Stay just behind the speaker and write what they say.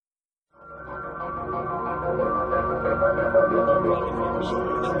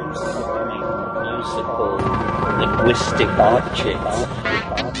transforming musical linguistic objects.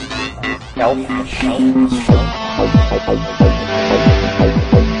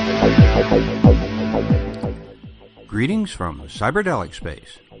 Greetings from Cyberdelic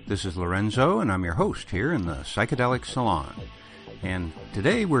Space. This is Lorenzo, and I'm your host here in the Psychedelic Salon. And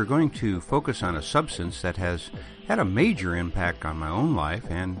today we're going to focus on a substance that has had a major impact on my own life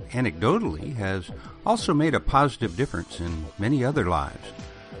and anecdotally has also made a positive difference in many other lives.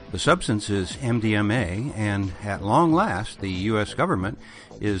 The substance is MDMA, and at long last, the U.S. government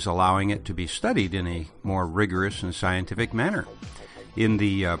is allowing it to be studied in a more rigorous and scientific manner. In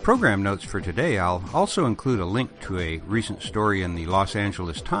the program notes for today, I'll also include a link to a recent story in the Los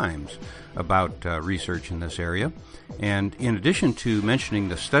Angeles Times about research in this area. And in addition to mentioning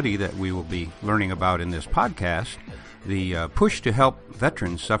the study that we will be learning about in this podcast, the push to help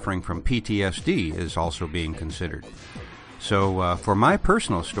veterans suffering from PTSD is also being considered. So for my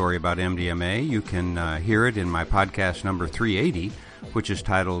personal story about MDMA, you can hear it in my podcast number 380, which is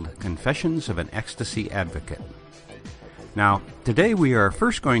titled Confessions of an Ecstasy Advocate. Now, today we are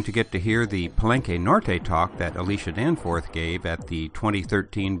first going to get to hear the Palenque Norte talk that Alicia Danforth gave at the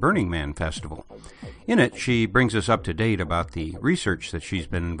 2013 Burning Man Festival. In it, she brings us up to date about the research that she's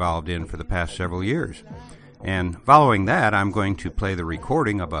been involved in for the past several years. And following that, I'm going to play the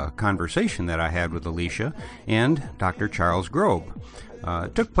recording of a conversation that I had with Alicia and Dr. Charles Grob.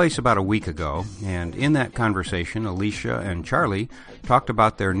 It took place about a week ago, and in that conversation, Alicia and Charlie talked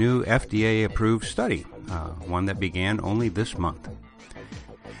about their new FDA-approved study, one that began only this month.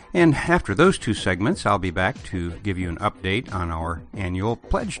 And after those two segments, I'll be back to give you an update on our annual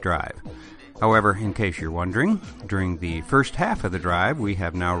pledge drive. However, in case you're wondering, during the first half of the drive, we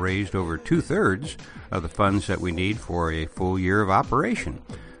have now raised over 2/3 of the funds that we need for a full year of operation.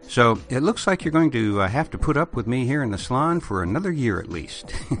 So it looks like you're going to have to put up with me here in the salon for another year at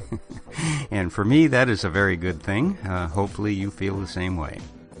least. And for me, that is a very good thing. Hopefully you feel the same way.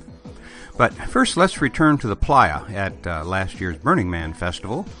 But first, let's return to the playa at last year's Burning Man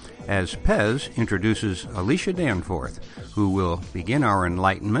Festival as Pez introduces Alicia Danforth, who will begin our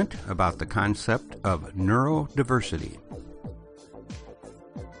enlightenment about the concept of neurodiversity.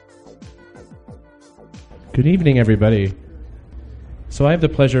 Good evening, everybody. So I have the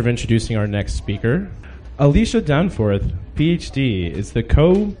pleasure of introducing our next speaker. Alicia Danforth, PhD, is the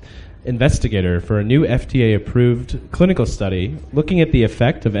co-investigator for a new FDA-approved clinical study looking at the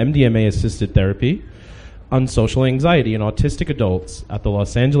effect of MDMA-assisted therapy on social anxiety in autistic adults at the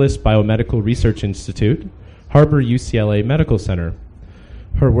Los Angeles Biomedical Research Institute, Harbor UCLA Medical Center.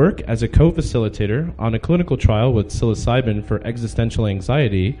 Her work as a co-facilitator on a clinical trial with psilocybin for existential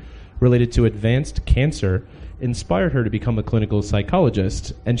anxiety related to advanced cancer inspired her to become a clinical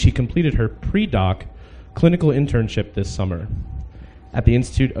psychologist, and she completed her pre-doc clinical internship this summer. At the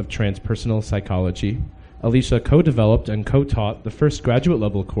Institute of Transpersonal Psychology, Alicia co-developed and co-taught the first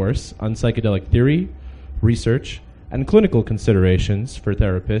graduate-level course on psychedelic theory, research, and clinical considerations for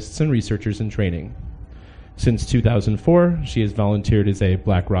therapists and researchers in training. Since 2004, she has volunteered as a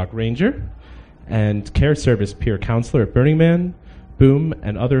Black Rock Ranger and Care Service peer counselor at Burning Man, Boom,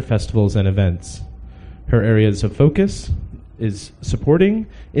 and other festivals and events. Her areas of focus is supporting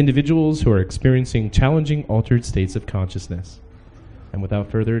individuals who are experiencing challenging altered states of consciousness. And without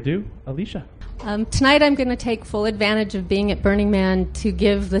further ado, Alicia. Tonight I'm going to take full advantage of being at Burning Man to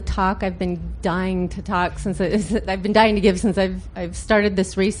give the talk I've been dying to give since I've started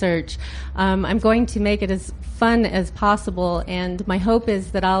this research. I'm going to make it as fun as possible, and my hope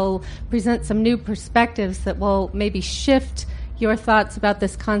is that I'll present some new perspectives that will maybe shift your thoughts about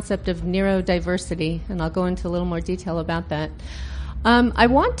this concept of neurodiversity, and I'll go into a little more detail about that. I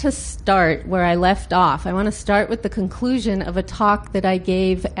want to start where I left off. I want to start with the conclusion of a talk that I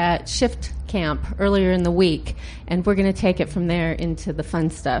gave at Shift Camp earlier in the week, and we're going to take it from there into the fun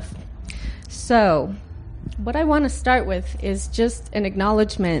stuff. So, what I want to start with is just an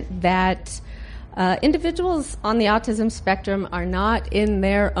acknowledgement that individuals on the autism spectrum are not in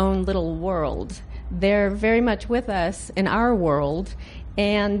their own little world. They're very much with us in our world,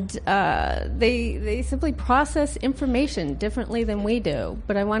 and they simply process information differently than we do.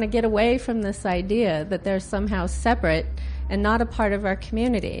 But I want to get away from this idea that they're somehow separate and not a part of our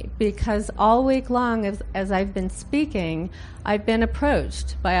community, because all week long as I've been speaking, I've been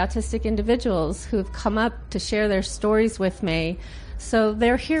approached by autistic individuals who've come up to share their stories with me. So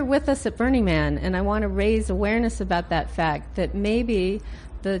they're here with us at Burning Man, and I want to raise awareness about that fact, that maybe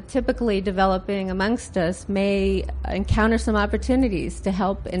the typically developing amongst us may encounter some opportunities to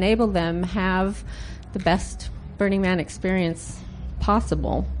help enable them have the best Burning Man experience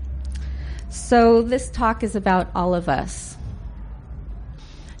possible. So this talk is about all of us.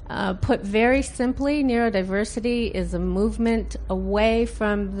 Put very simply, neurodiversity is a movement away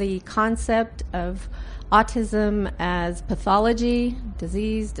from the concept of autism as pathology,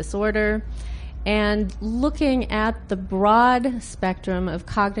 disease, disorder, and looking at the broad spectrum of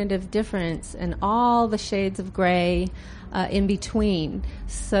cognitive difference and all the shades of gray in between.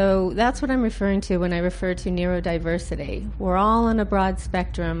 So that's what I'm referring to when I refer to neurodiversity. We're all on a broad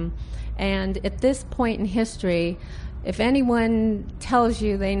spectrum, and at this point in history, if anyone tells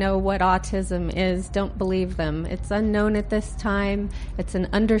you they know what autism is, don't believe them. It's unknown at this time. It's an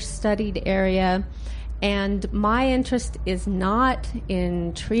understudied area. And my interest is not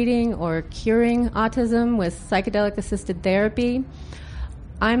in treating or curing autism with psychedelic-assisted therapy.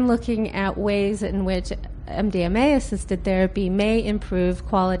 I'm looking at ways in which MDMA-assisted therapy may improve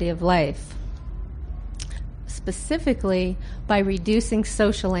quality of life, specifically by reducing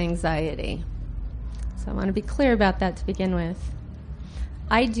social anxiety. So I want to be clear about that to begin with.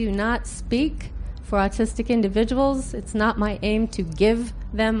 I do not speak for autistic individuals. It's not my aim to give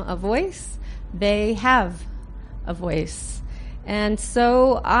them a voice. They have a voice. And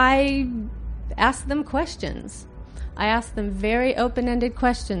so I ask them questions. I ask them very open-ended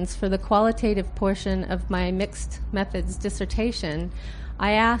questions for the qualitative portion of my mixed methods dissertation.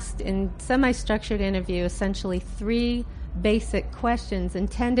 I asked in semi-structured interview essentially 3 basic questions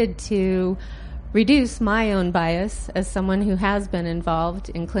intended to reduce my own bias as someone who has been involved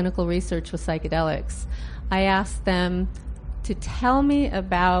in clinical research with psychedelics. I asked them to tell me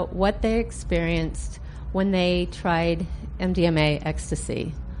about what they experienced when they tried MDMA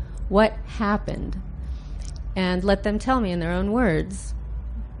ecstasy. What happened? And let them tell me in their own words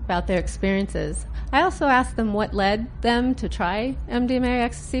about their experiences. I also asked them what led them to try MDMA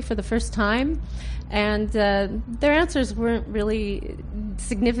ecstasy for the first time. And their answers weren't really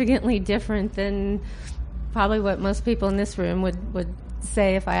significantly different than probably what most people in this room would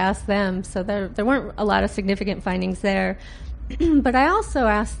say if I asked them. So there weren't a lot of significant findings there. But I also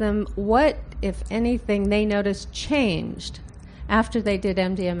asked them what, if anything, they noticed changed after they did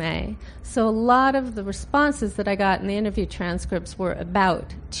MDMA. So a lot of the responses that I got in the interview transcripts were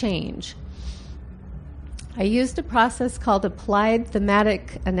about change. I used a process called applied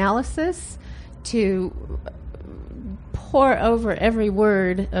thematic analysis to pore over every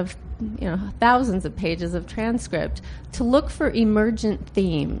word of thousands of pages of transcript to look for emergent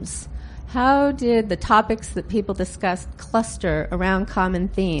themes. How did the topics that people discussed cluster around common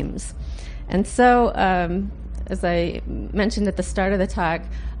themes? And so, as I mentioned at the start of the talk,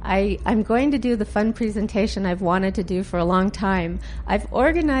 I'm going to do the fun presentation I've wanted to do for a long time. I've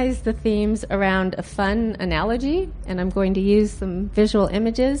organized the themes around a fun analogy, and I'm going to use some visual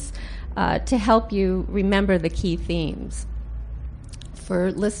images to help you remember the key themes.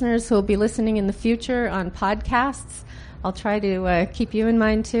 For listeners who will be listening in the future on podcasts, I'll try to keep you in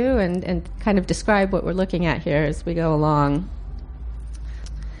mind too and kind of describe what we're looking at here as we go along.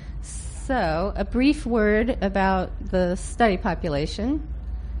 So, a brief word about the study population.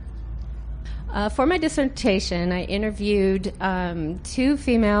 For my dissertation, I interviewed 2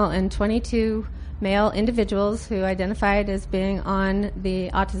 female and 22 male individuals who identified as being on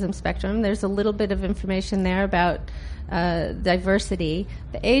the autism spectrum. There's a little bit of information there about diversity.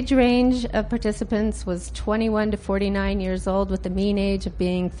 The age range of participants was 21 to 49 years old, with the mean age of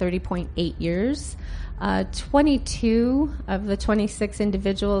being 30.8 years. 22 of the 26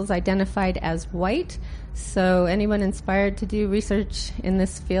 individuals identified as white. So anyone inspired to do research in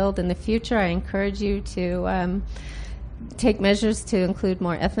this field in the future, I encourage you to take measures to include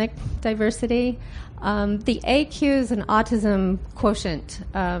more ethnic diversity. The AQ is an autism quotient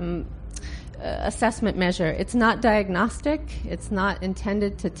assessment measure. It's not diagnostic. It's not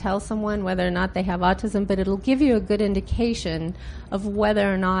intended to tell someone whether or not they have autism, but it'll give you a good indication of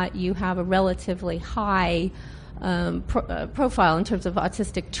whether or not you have a relatively high profile in terms of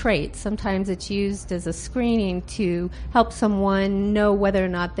autistic traits. Sometimes it's used as a screening to help someone know whether or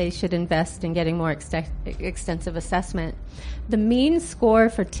not they should invest in getting more extensive assessment. The mean score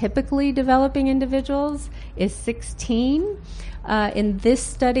for typically developing individuals is 16. In this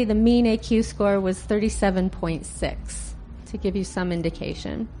study, the mean AQ score was 37.6, to give you some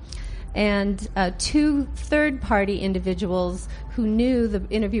indication. And 2 third-party individuals who knew the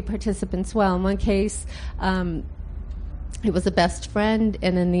interview participants well. In one case, it was a best friend,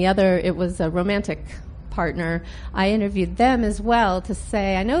 and in the other, it was a romantic partner. I interviewed them as well to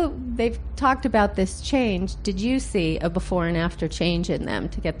say, I know they've talked about this change. Did you see a before and after change in them,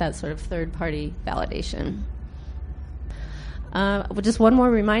 to get that sort of third-party validation? Just one more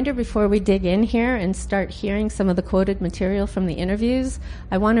reminder before we dig in here and start hearing some of the quoted material from the interviews.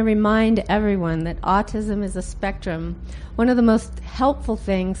 I want to remind everyone that autism is a spectrum. One of the most helpful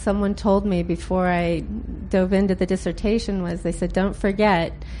things someone told me before I dove into the dissertation was they said, don't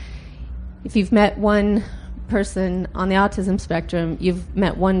forget, if you've met one person on the autism spectrum, you've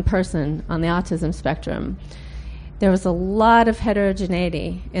met one person on the autism spectrum. There was a lot of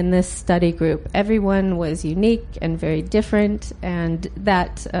heterogeneity in this study group. Everyone was unique and very different, and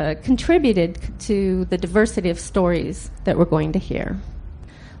that contributed to the diversity of stories that we're going to hear.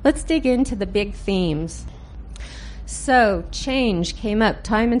 Let's dig into the big themes. So change came up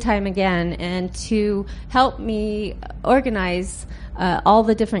time and time again, and to help me organize all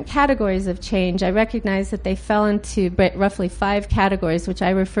the different categories of change, I recognized that they fell into roughly 5 categories, which I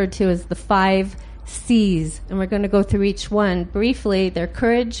referred to as the 5 C's, and we're going to go through each one briefly. They're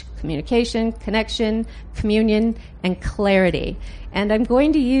courage, communication, connection, communion, and clarity. And I'm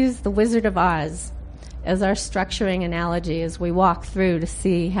going to use the Wizard of Oz as our structuring analogy as we walk through to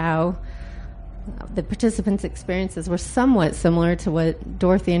see how the participants' experiences were somewhat similar to what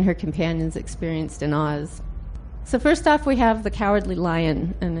Dorothy and her companions experienced in Oz. So first off, we have the Cowardly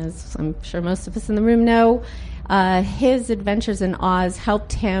Lion, and as I'm sure most of us in the room know, his adventures in Oz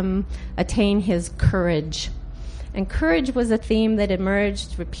helped him attain his courage. And courage was a theme that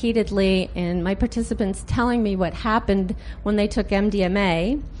emerged repeatedly in my participants telling me what happened when they took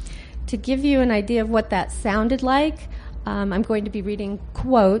MDMA. To give you an idea of what that sounded like, I'm going to be reading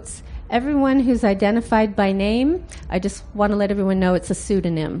quotes. Everyone who's identified by name, I just want to let everyone know it's a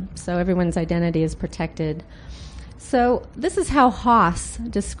pseudonym, so everyone's identity is protected. So this is how Haas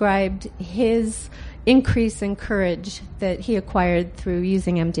described his increase in courage that he acquired through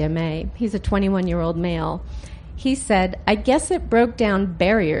using MDMA. He's a 21-year-old male. He said, "I guess it broke down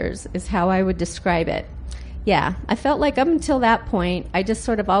barriers is how I would describe it. Yeah, I felt like up until that point, I just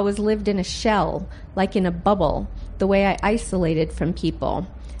sort of always lived in a shell, like in a bubble, the way I isolated from people.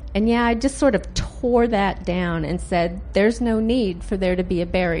 And yeah, I just sort of tore that down and said, there's no need for there to be a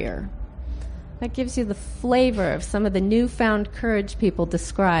barrier." That gives you the flavor of some of the newfound courage people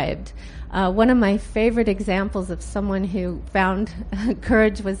described. One of my favorite examples of someone who found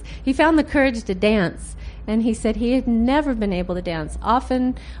courage was, he found the courage to dance. And he said he had never been able to dance.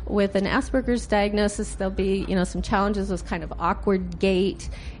 Often with an Asperger's diagnosis, there'll be, some challenges with kind of awkward gait.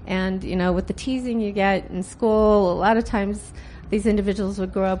 And, with the teasing you get in school, a lot of times these individuals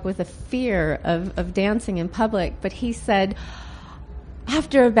would grow up with a fear of dancing in public. But he said,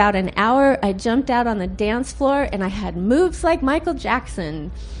 after about an hour, I jumped out on the dance floor and I had moves like Michael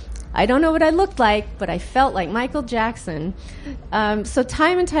Jackson. I don't know what I looked like, but I felt like Michael Jackson. So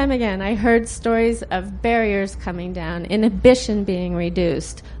time and time again, I heard stories of barriers coming down, inhibition being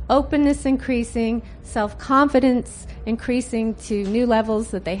reduced, openness increasing, self-confidence increasing to new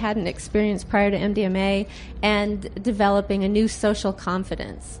levels that they hadn't experienced prior to MDMA, and developing a new social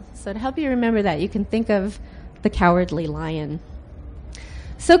confidence. So to help you remember that, you can think of the Cowardly Lion.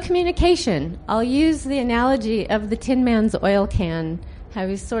 So communication. I'll use the analogy of the Tin Man's oil can, how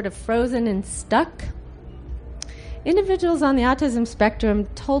he's sort of frozen and stuck. Individuals on the autism spectrum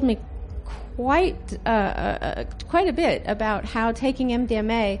told me quite a bit about how taking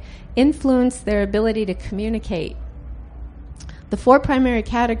MDMA influenced their ability to communicate. The 4 primary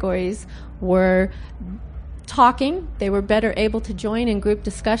categories were talking. They were better able to join in group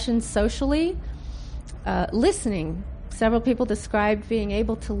discussions socially. Listening. Several people described being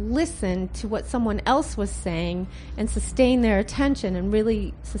able to listen to what someone else was saying and sustain their attention and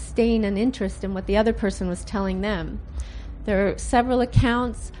really sustain an interest in what the other person was telling them. There are several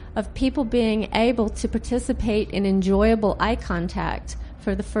accounts of people being able to participate in enjoyable eye contact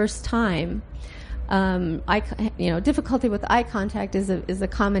for the first time. Difficulty with eye contact is a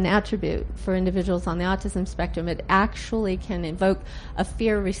common attribute for individuals on the autism spectrum. It actually can evoke a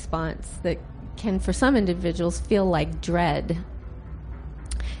fear response that can, for some individuals, feel like dread.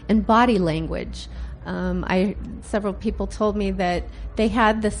 And body language. Several people told me that they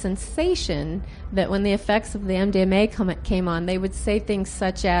had the sensation that when the effects of the MDMA came on, they would say things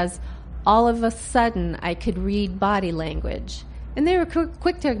such as, all of a sudden I could read body language. And they were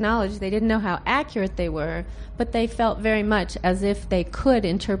quick to acknowledge they didn't know how accurate they were, but they felt very much as if they could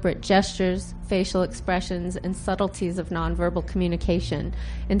interpret gestures, facial expressions, and subtleties of nonverbal communication,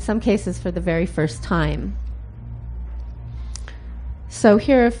 in some cases for the very first time. So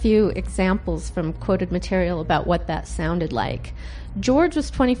here are a few examples from quoted material about what that sounded like. George was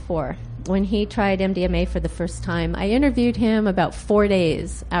 24 when he tried MDMA for the first time. I interviewed him about 4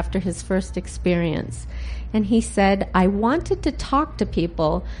 days after his first experience. And he said, I wanted to talk to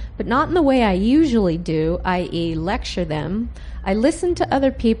people, but not in the way I usually do, i.e. lecture them. I listened to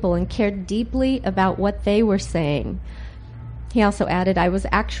other people and cared deeply about what they were saying. He also added, I was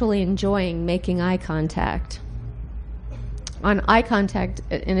actually enjoying making eye contact. On eye contact,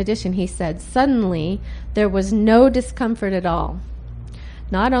 in addition, he said, suddenly there was no discomfort at all.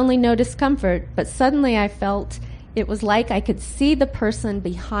 Not only no discomfort, but suddenly I felt it was like I could see the person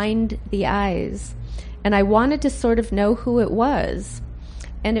behind the eyes. And I wanted to sort of know who it was.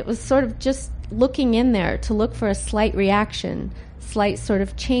 And it was sort of just looking in there to look for a slight reaction, slight sort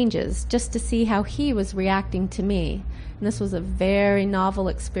of changes, just to see how he was reacting to me. And this was a very novel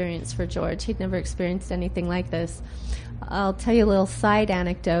experience for George. He'd never experienced anything like this. I'll tell you a little side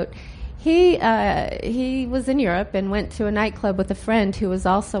anecdote. He was in Europe and went to a nightclub with a friend who was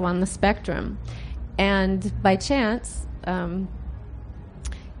also on the spectrum. And by chance,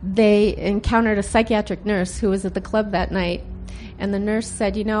 they encountered a psychiatric nurse who was at the club that night. And the nurse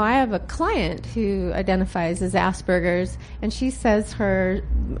said, you know, I have a client who identifies as Asperger's, and she says her,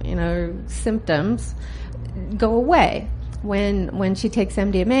 symptoms go away when she takes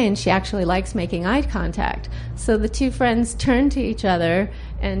MDMA, and she actually likes making eye contact. So the two friends turned to each other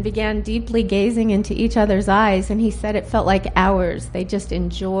and began deeply gazing into each other's eyes, and he said it felt like hours. They just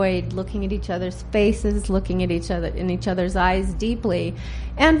enjoyed looking at each other's faces, looking at each other's eyes deeply,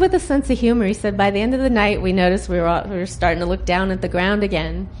 and with a sense of humor. He said by the end of the night we noticed we were starting to look down at the ground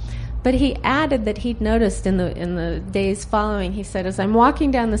again. But he added that he'd noticed in the days following, he said, as I'm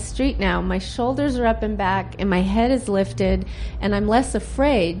walking down the street now, my shoulders are up and back and my head is lifted, and I'm less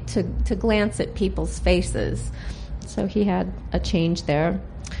afraid to glance at people's faces. So he had a change there.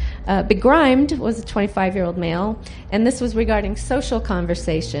 Begrimed was a 25-year-old male, and this was regarding social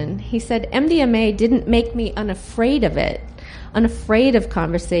conversation. He said, MDMA didn't make me unafraid of it, unafraid of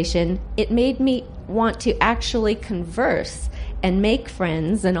conversation. It made me want to actually converse and make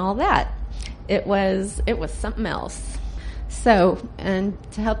friends and all that. It was something else. So, and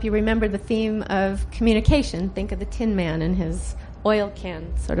to help you remember the theme of communication, think of the Tin Man and his oil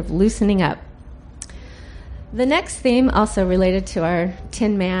can sort of loosening up. The next theme, also related to our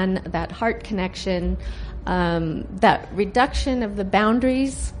Tin Man, that heart connection, that reduction of the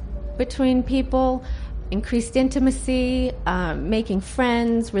boundaries between people, increased intimacy, making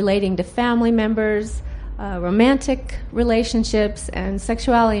friends, relating to family members, romantic relationships, and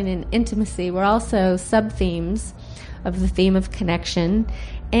sexuality and intimacy were also sub-themes of the theme of connection.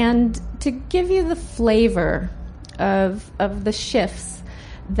 And to give you the flavor of the shifts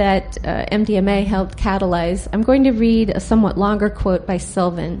that MDMA helped catalyze, I'm going to read a somewhat longer quote by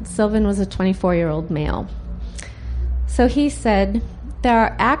Sylvan. Sylvan was a 24-year-old male. So he said, there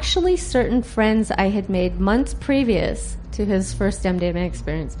are actually certain friends I had made months previous to his first MDMA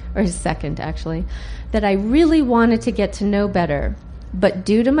experience, or his second actually, that I really wanted to get to know better. But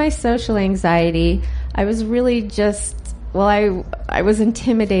due to my social anxiety, I was really I was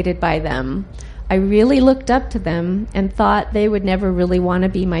intimidated by them. I really looked up to them and thought they would never really want to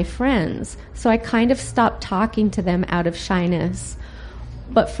be my friends. So I kind of stopped talking to them out of shyness.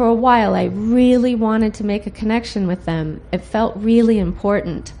 But for a while, I really wanted to make a connection with them. It felt really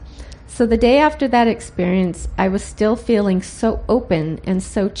important. So the day after that experience, I was still feeling so open and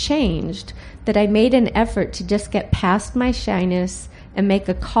so changed that I made an effort to just get past my shyness and make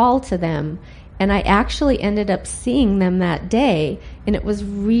a call to them. And I actually ended up seeing them that day, and it was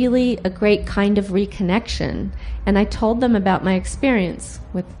really a great kind of reconnection. And I told them about my experience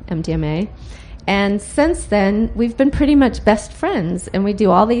with MDMA. And since then, we've been pretty much best friends, and we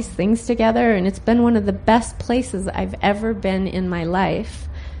do all these things together, and it's been one of the best places I've ever been in my life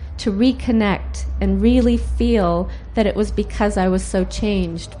to reconnect and really feel that it was because I was so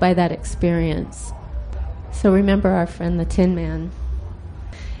changed by that experience. So remember our friend the Tin Man.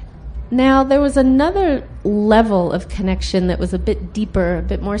 Now, there was another level of connection that was a bit deeper, a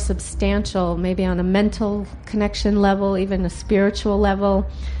bit more substantial, maybe on a mental connection level, even a spiritual level.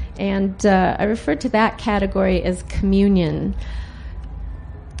 And I refer to that category as communion.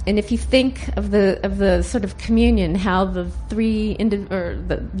 And if you think of the sort of communion, how the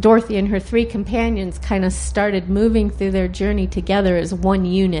Dorothy and her three companions kind of started moving through their journey together as one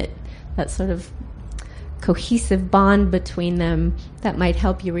unit, that sort of cohesive bond between them that might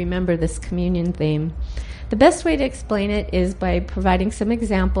help you remember this communion theme. The best way to explain it is by providing some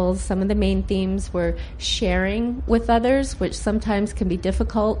examples. Some of the main themes were sharing with others, which sometimes can be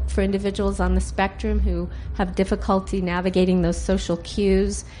difficult for individuals on the spectrum who have difficulty navigating those social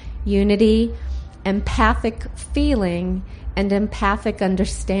cues, unity, empathic feeling, and empathic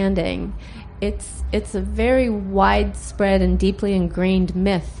understanding. It's a very widespread and deeply ingrained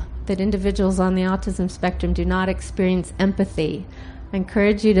myth that individuals on the autism spectrum do not experience empathy. I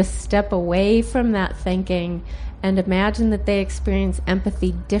encourage you to step away from that thinking and imagine that they experience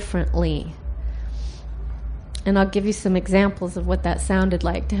empathy differently. And I'll give you some examples of what that sounded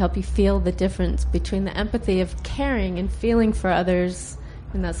like to help you feel the difference between the empathy of caring and feeling for others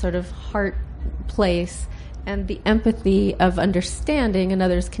in that sort of heart place and the empathy of understanding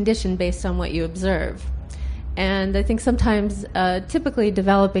another's condition based on what you observe. And I think sometimes typically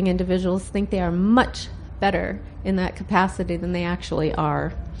developing individuals think they are much better in that capacity than they actually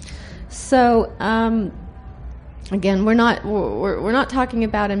are. So again, we're not talking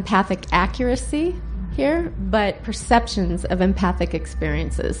about empathic accuracy here, but perceptions of empathic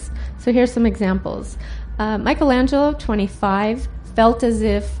experiences. So here's some examples. Michelangelo, 25, felt as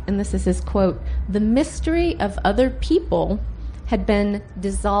if, and this is his quote, the mystery of other people had been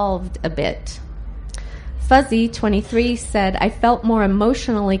dissolved a bit. Fuzzy, 23, said, I felt more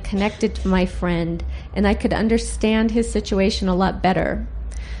emotionally connected to my friend, and I could understand his situation a lot better.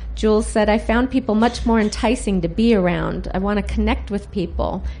 Jules said, I found people much more enticing to be around. I want to connect with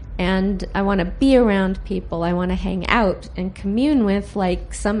people, and I want to be around people. I want to hang out and commune with,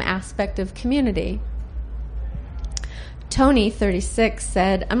 like, some aspect of community. Tony, 36,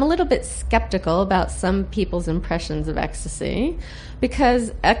 said, I'm a little bit skeptical about some people's impressions of ecstasy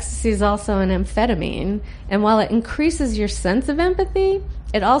because ecstasy is also an amphetamine, and while it increases your sense of empathy,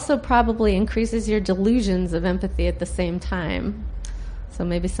 it also probably increases your delusions of empathy at the same time. So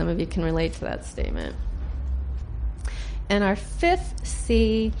maybe some of you can relate to that statement. And our fifth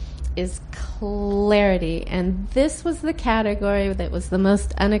C is clarity, and this was the category that was the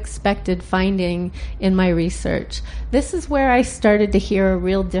most unexpected finding in my research. This is where I started to hear a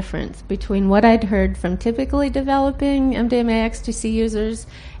real difference between what I'd heard from typically developing MDMA ecstasy users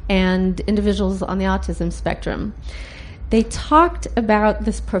and individuals on the autism spectrum. They talked about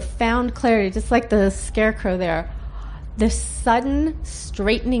this profound clarity, just like the scarecrow there, this sudden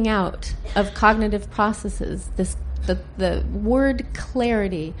straightening out of cognitive processes. The word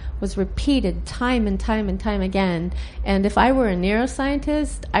clarity was repeated time and time and time again. And if I were a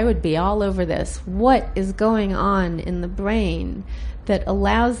neuroscientist, I would be all over this. What is going on in the brain that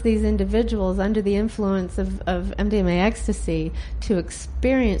allows these individuals under the influence of MDMA ecstasy to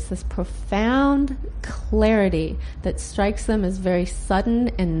experience this profound clarity that strikes them as very sudden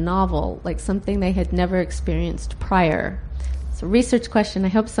and novel, like something they had never experienced prior? It's a research question I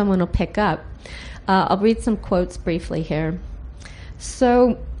hope someone will pick up. I'll read some quotes briefly here.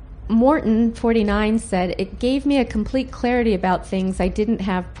 So Morton, 49, said, it gave me a complete clarity about things I didn't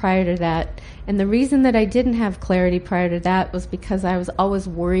have prior to that. And the reason that I didn't have clarity prior to that was because I was always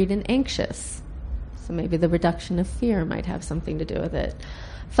worried and anxious. So maybe the reduction of fear might have something to do with it.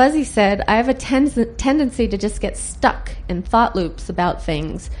 Fuzzy said, I have a tendency to just get stuck in thought loops about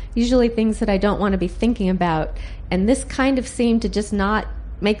things, usually things that I don't want to be thinking about. And this kind of seemed to just not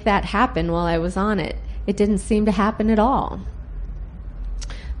make that happen while I was on it. It didn't seem to happen at all.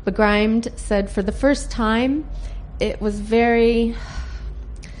 Begrimed said, for the first time, it was very,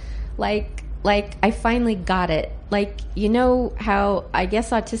 like I finally got it. Like, you know how I guess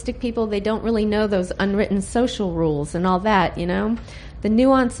autistic people, they don't really know those unwritten social rules and all that, you know? The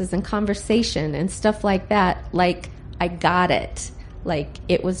nuances in conversation and stuff like that, like, I got it. Like,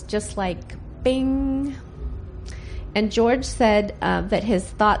 it was just like, bing. And George said that his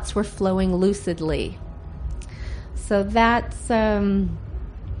thoughts were flowing lucidly. So that's, and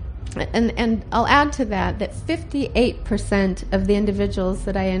I'll add to that 58% of the individuals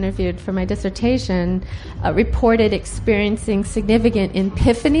that I interviewed for my dissertation reported experiencing significant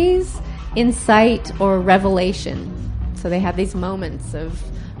epiphanies, insight, or revelation. So they have these moments of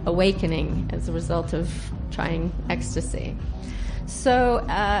awakening as a result of trying ecstasy. So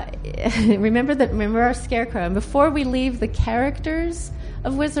remember our scarecrow. And before we leave the characters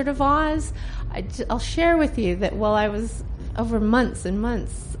of Wizard of Oz, I'll share with you that while I was over months and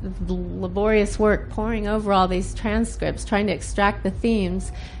months of laborious work poring over all these transcripts, trying to extract the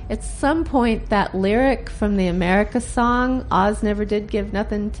themes, at some point that lyric from the America song, Oz never did give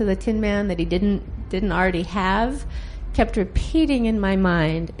nothing to the Tin Man that he didn't already have, kept repeating in my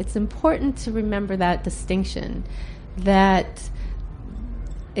mind. It's important to remember that distinction, that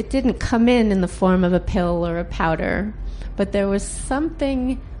it didn't come in the form of a pill or a powder, but there was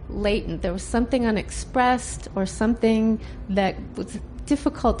something latent, there was something unexpressed or something that was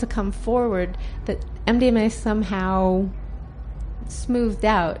difficult to come forward that MDMA somehow smoothed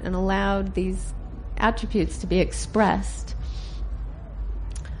out and allowed these attributes to be expressed.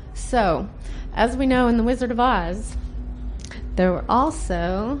 So, as we know in The Wizard of Oz, there were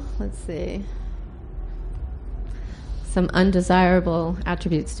also, some undesirable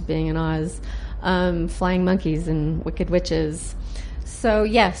attributes to being in Oz. Flying monkeys and wicked witches. So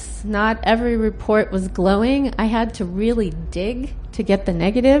yes, not every report was glowing. I had to really dig to get the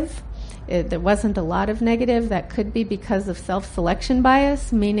negative. There wasn't a lot of negative. That could be because of self-selection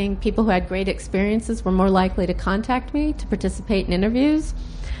bias, meaning people who had great experiences were more likely to contact me to participate in interviews.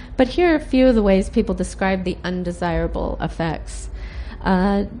 But here are a few of the ways people describe the undesirable effects.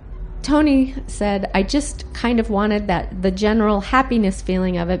 Tony said, I just kind of wanted the general happiness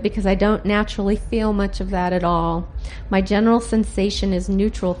feeling of it because I don't naturally feel much of that at all. My general sensation is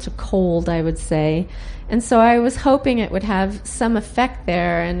neutral to cold, I would say. And so I was hoping it would have some effect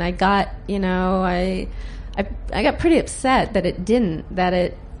there, and I got, I got pretty upset that it didn't,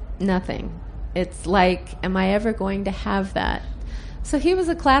 nothing. It's like, am I ever going to have that? So he was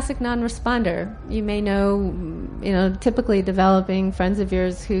a classic non-responder. You may know, typically developing friends of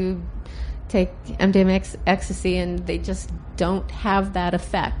yours who take MDMA ecstasy and they just don't have that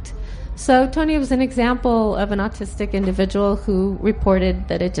effect. So Tony was an example of an autistic individual who reported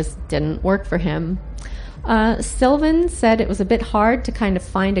that it just didn't work for him. Sylvan said it was a bit hard to kind of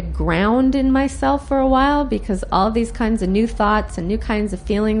find a ground in myself for a while because all these kinds of new thoughts and new kinds of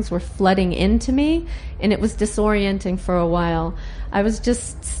feelings were flooding into me, and it was disorienting for a while. I was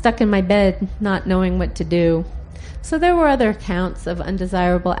just stuck in my bed, not knowing what to do. So there were other accounts of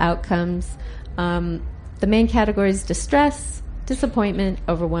undesirable outcomes. The main categories: distress, disappointment,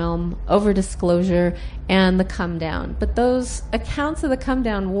 overwhelm, over-disclosure, and the come-down. But those accounts of the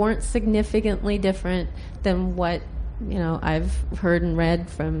come-down weren't significantly different than what, I've heard and read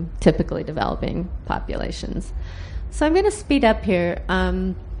from typically developing populations. So I'm going to speed up here.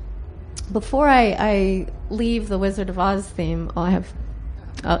 Before I leave the Wizard of Oz theme,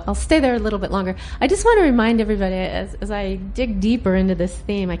 I'll stay there a little bit longer. I just want to remind everybody, as I dig deeper into this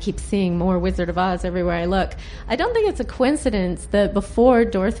theme, I keep seeing more Wizard of Oz everywhere I look. I don't think it's a coincidence that before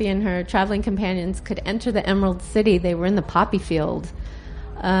Dorothy and her traveling companions could enter the Emerald City, they were in the poppy field,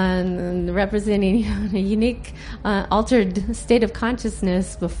 representing a unique, altered state of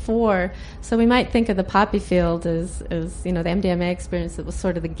consciousness before. So we might think of the poppy field as the MDMA experience that was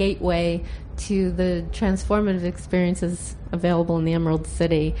sort of the gateway to the transformative experiences available in the Emerald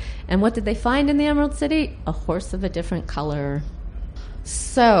City. And what did they find in the Emerald City? A horse of a different color.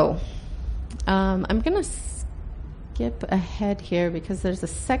 So I'm going to skip ahead here because there's a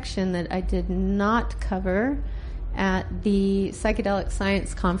section that I did not cover at the Psychedelic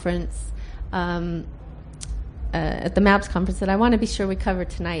Science Conference, at the MAPS conference, that I want to be sure we cover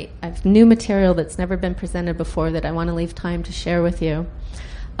tonight. I have new material that's never been presented before that I want to leave time to share with you.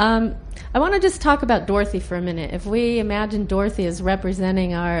 I want to just talk about Dorothy for a minute. If we imagine Dorothy as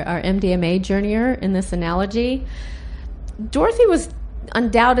representing our MDMA journeyer in this analogy, Dorothy was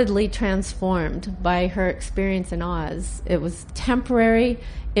undoubtedly transformed by her experience in Oz. It was temporary.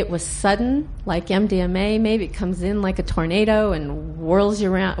 It was sudden, like MDMA. Maybe it comes in like a tornado and whirls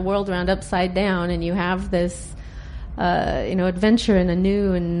your world around upside down, and you have this, adventure in a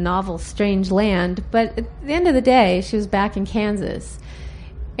new and novel, strange land. But at the end of the day, she was back in Kansas,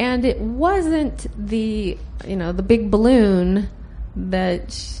 and it wasn't the big balloon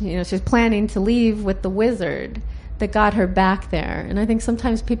that she was planning to leave with the wizard that got her back there. And I think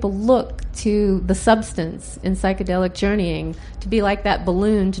sometimes people look to the substance in psychedelic journeying to be like that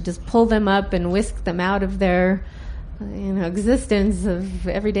balloon, to just pull them up and whisk them out of their existence of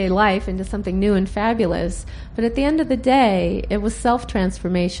everyday life into something new and fabulous. But at the end of the day, it was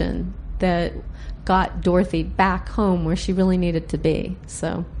self-transformation that got Dorothy back home where she really needed to be.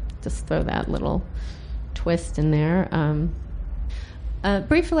 So just throw that little twist in there.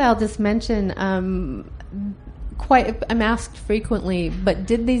 Briefly, I'll just mention, I'm asked frequently, but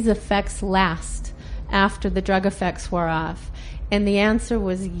did these effects last after the drug effects wore off? And the answer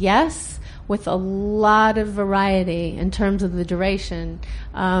was yes, with a lot of variety in terms of the duration.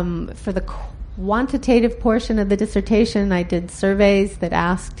 For the quantitative portion of the dissertation, I did surveys that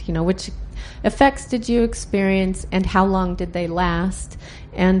asked, which effects did you experience and how long did they last?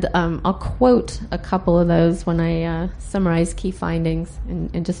 And I'll quote a couple of those when I summarize key findings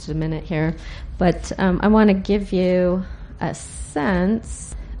in just a minute here. But I want to give you a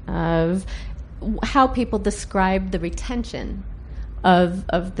sense of how people describe the retention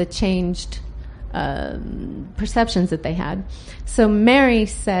of the changed perceptions that they had. So Mary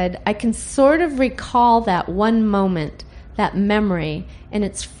said, I can sort of recall that one moment, that memory, and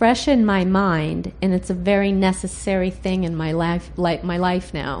it's fresh in my mind, and it's a very necessary thing in my life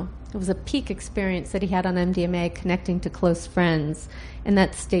now. It was a peak experience that he had on MDMA, connecting to close friends, and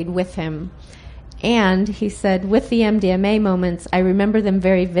that stayed with him. And he said, with the MDMA moments, I remember them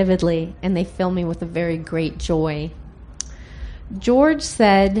very vividly, and they fill me with a very great joy. George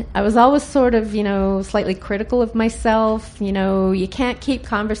said, I was always sort of, slightly critical of myself. You can't keep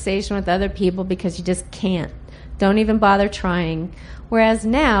conversation with other people because you just can't. Don't even bother trying. Whereas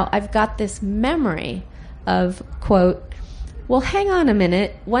now I've got this memory of, quote, well, hang on a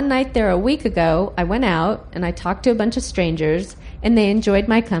minute. One night there a week ago, I went out and I talked to a bunch of strangers, and they enjoyed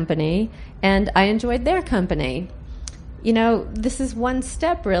my company, and I enjoyed their company. This is one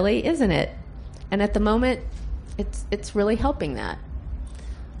step, really, isn't it? And at the moment, it's really helping that.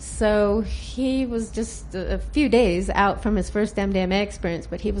 So he was just a few days out from his first MDMA experience,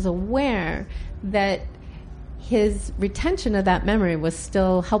 but he was aware that his retention of that memory was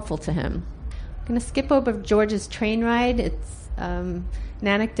still helpful to him. I'm going to skip over George's train ride. It's an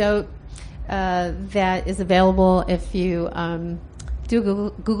anecdote that is available if you do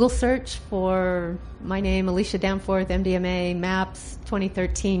a Google search for my name, Alicia Danforth, MDMA, MAPS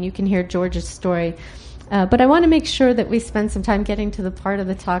 2013. You can hear George's story. But I want to make sure that we spend some time getting to the part of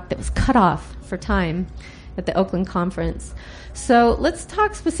the talk that was cut off for time at the Oakland conference. So let's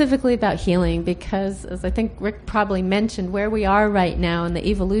talk specifically about healing, because, as I think Rick probably mentioned, where we are right now in the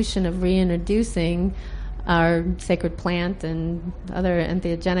evolution of reintroducing our sacred plant and other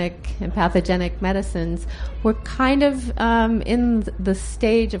entheogenic and pathogenic medicines, we're kind of in the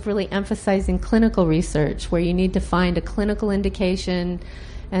stage of really emphasizing clinical research, where you need to find a clinical indication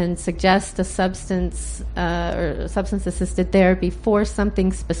and suggest a substance or substance-assisted therapy for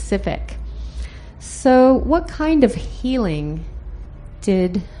something specific. So what kind of healing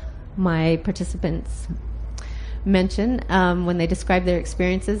did my participants mention when they described their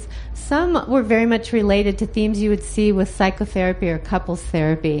experiences? Some were very much related to themes you would see with psychotherapy or couples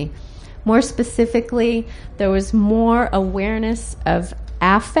therapy. More specifically, there was more awareness of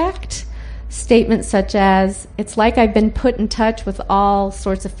affect. Statements such as, it's like I've been put in touch with all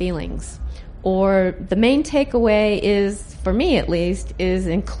sorts of feelings. Or the main takeaway is, for me at least, is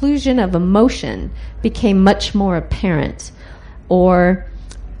inclusion of emotion became much more apparent. Or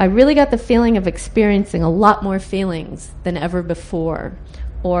I really got the feeling of experiencing a lot more feelings than ever before.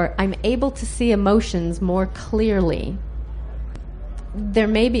 Or I'm able to see emotions more clearly. There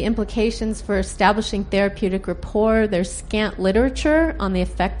may be implications for establishing therapeutic rapport. There's scant literature on the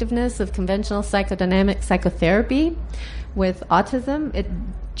effectiveness of conventional psychodynamic psychotherapy with autism.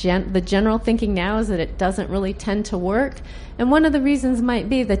 The general thinking now is that it doesn't really tend to work. And one of the reasons might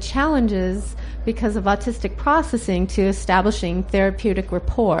be the challenges because of autistic processing to establishing therapeutic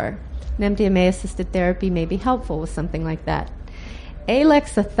rapport. And MDMA-assisted therapy may be helpful with something like that.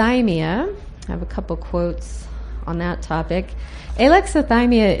 Alexithymia, I have a couple quotes on that topic.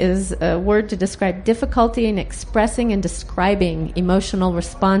 Alexithymia is a word to describe difficulty in expressing and describing emotional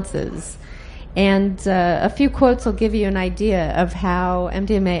responses. And a few quotes will give you an idea of how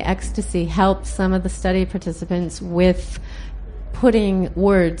MDMA ecstasy helped some of the study participants with putting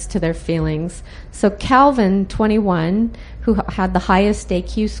words to their feelings. So Calvin, 21, who had the highest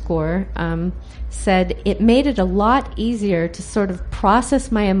AQ score, said, it made it a lot easier to sort of process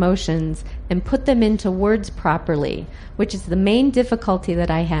my emotions and put them into words properly, which is the main difficulty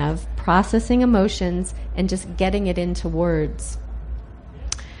that I have, processing emotions and just getting it into words.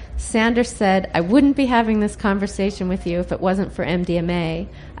 Sanders said, I wouldn't be having this conversation with you if it wasn't for MDMA.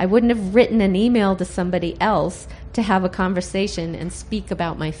 I wouldn't have written an email to somebody else to have a conversation and speak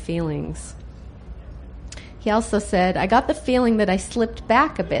about my feelings. He also said, I got the feeling that I slipped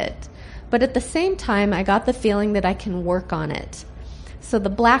back a bit, but at the same time, I got the feeling that I can work on it. So the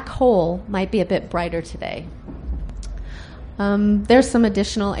black hole might be a bit brighter today. There's some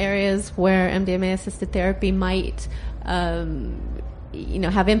additional areas where MDMA-assisted therapy might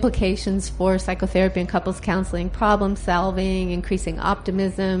have implications for psychotherapy and couples counseling, problem solving, increasing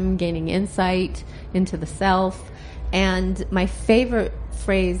optimism, gaining insight into the self. And my favorite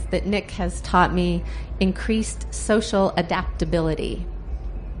phrase that Nick has taught me, increased social adaptability.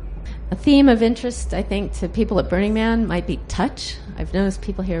 A theme of interest, I think, to people at Burning Man might be touch. I've noticed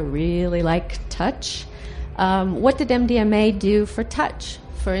people here really like touch. What did MDMA do for touch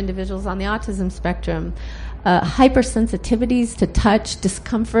for individuals on the autism spectrum? Hypersensitivities to touch,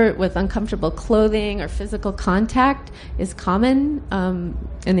 discomfort with uncomfortable clothing or physical contact is common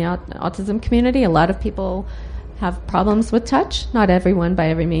in the autism community. A lot of people have problems with touch. Not everyone by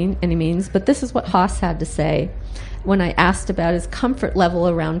any means, but this is what Haas had to say when I asked about his comfort level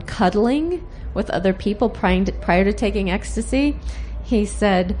around cuddling with other people prior to taking ecstasy. He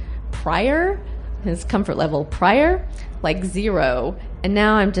said his comfort level prior, like 0. And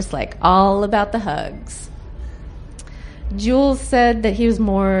now I'm just like all about the hugs. Jules said that he was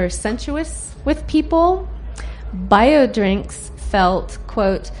more sensuous with people. Biodrinks felt,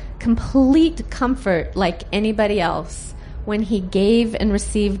 quote, complete comfort like anybody else when he gave and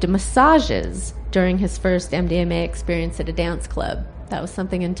received massages during his first MDMA experience at a dance club. That was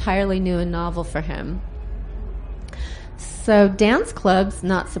something entirely new and novel for him. So dance clubs,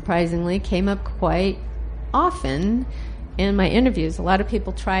 not surprisingly, came up quite often in my interviews. A lot of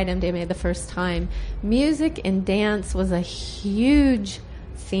people tried MDMA the first time. Music and dance was a huge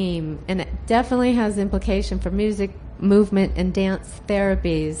theme, and it definitely has implication for music, movement, and dance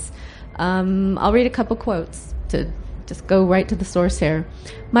therapies. I'll read a couple quotes to just go right to the source here.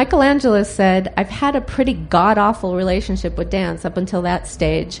 Michelangelo said, "I've had a pretty god-awful relationship with dance up until that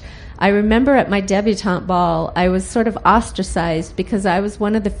stage. I remember at my debutante ball, I was sort of ostracized because I was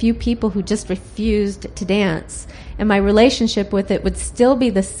one of the few people who just refused to dance. And my relationship with it would still be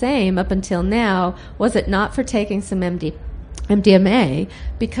the same up until now, was it not for taking some MDMA,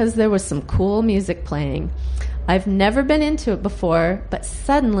 because there was some cool music playing. I've never been into it before, but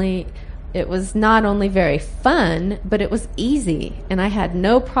suddenly it was not only very fun, but it was easy, and I had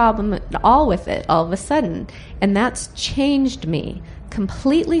no problem at all with it all of a sudden. And that's changed me,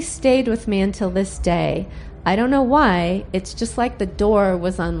 completely stayed with me until this day. I don't know why, it's just like the door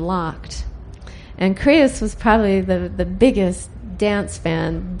was unlocked." And Chris was probably the biggest dance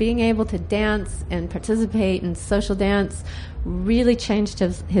fan. Being able to dance and participate in social dance really changed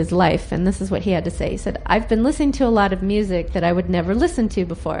his life, and this is what he had to say. He said, "I've been listening to a lot of music that I would never listen to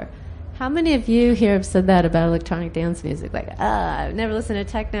before." How many of you here have said that about electronic dance music? Like, I've never listened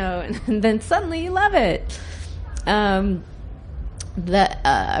to techno, and then suddenly you love it. That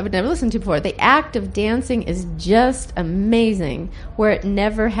I would never listen to before. The act of dancing is just amazing, where it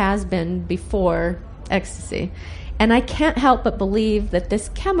never has been before ecstasy. And I can't help but believe that this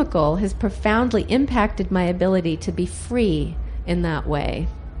chemical has profoundly impacted my ability to be free in that way.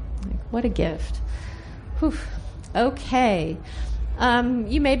 Like, what a gift. Whew. Okay.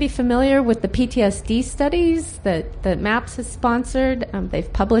 You may be familiar with the PTSD studies that MAPS has sponsored.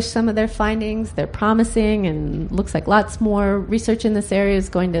 They've published some of their findings. They're promising, and looks like lots more research in this area is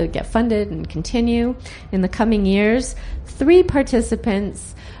going to get funded and continue in the coming years. 3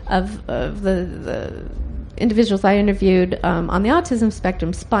 participants of the individuals I interviewed on the autism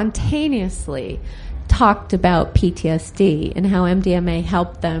spectrum spontaneously talked about PTSD and how MDMA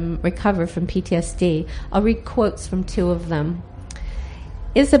helped them recover from PTSD. I'll read quotes from 2 of them.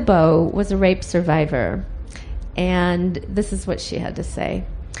 Isabeau was a rape survivor, and this is what she had to say.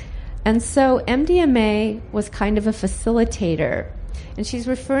 "And so MDMA was kind of a facilitator," and she's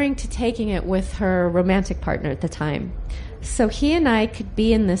referring to taking it with her romantic partner at the time. "So he and I could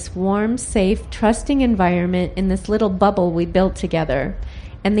be in this warm, safe, trusting environment in this little bubble we built together.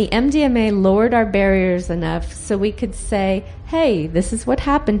 And the MDMA lowered our barriers enough so we could say, hey, this is what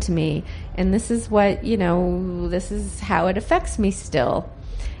happened to me, and this is what, this is how it affects me still.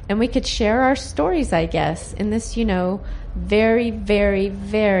 And we could share our stories, I guess, in this, very, very,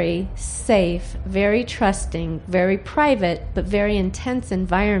 very safe, very trusting, very private, but very intense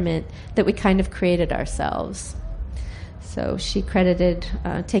environment that we kind of created ourselves." So she credited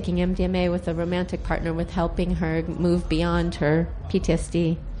taking MDMA with a romantic partner with helping her move beyond her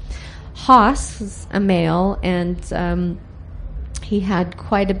PTSD. Haas was a male, and he had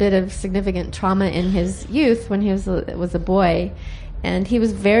quite a bit of significant trauma in his youth when he was a boy. And he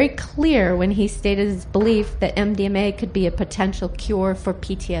was very clear when he stated his belief that MDMA could be a potential cure for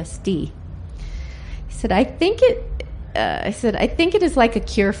PTSD. He said, I think it is like a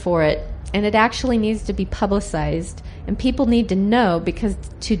cure for it, and it actually needs to be publicized, and people need to know, because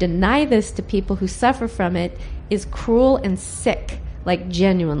to deny this to people who suffer from it is cruel and sick, like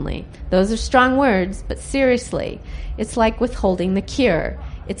genuinely. Those are strong words, but seriously, it's like withholding the cure.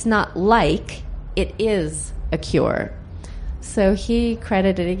 It's not like, it is a cure. So he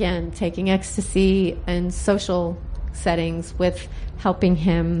credited, again, taking ecstasy in social settings with helping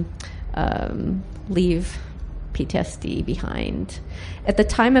him leave PTSD behind. At the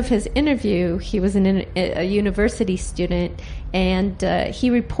time of his interview, he was a university student, and he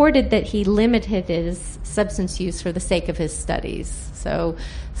reported that he limited his substance use for the sake of his studies. So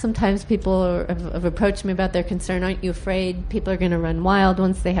sometimes people have approached me about their concern. Aren't you afraid people are going to run wild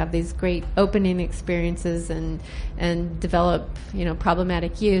once they have these great opening experiences and develop,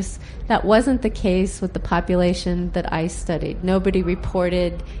 problematic use? That wasn't the case with the population that I studied. Nobody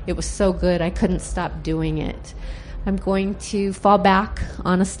reported it was so good I couldn't stop doing it. I'm going to fall back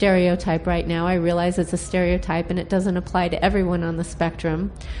on a stereotype right now. I realize it's a stereotype and it doesn't apply to everyone on the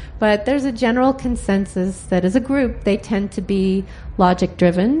spectrum. But there's a general consensus that as a group, they tend to be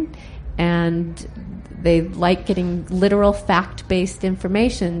logic-driven and they like getting literal fact-based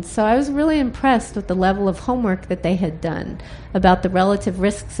information. So I was really impressed with the level of homework that they had done about the relative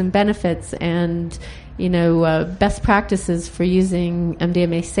risks and benefits and best practices for using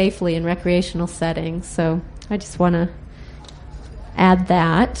MDMA safely in recreational settings. So I just want to add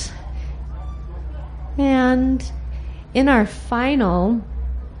that. And in our final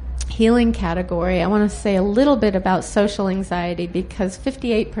healing category, I want to say a little bit about social anxiety, because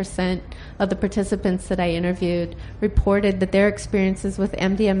 58% of the participants that I interviewed reported that their experiences with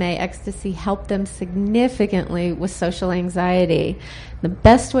MDMA ecstasy helped them significantly with social anxiety. The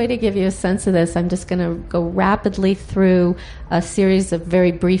best way to give you a sense of this, I'm just going to go rapidly through a series of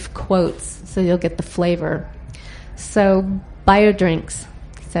very brief quotes so you'll get the flavor. So, Biodrinks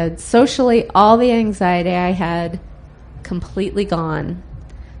said, socially, all the anxiety I had completely gone.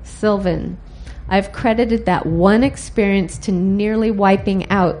 Sylvan, I've credited that one experience to nearly wiping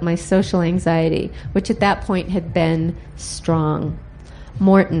out my social anxiety, which at that point had been strong.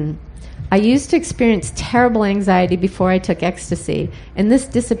 Morton, I used to experience terrible anxiety before I took ecstasy, and this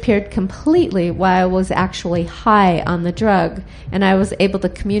disappeared completely while I was actually high on the drug, and I was able to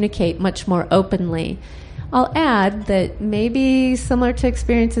communicate much more openly. I'll add that maybe similar to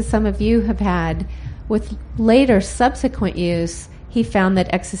experiences some of you have had, with later subsequent use, he found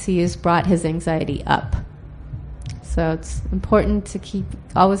that ecstasy use brought his anxiety up. So it's important to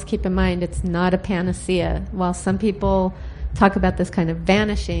always keep in mind it's not a panacea. While some people talk about this kind of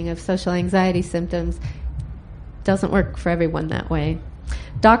vanishing of social anxiety symptoms, it doesn't work for everyone that way.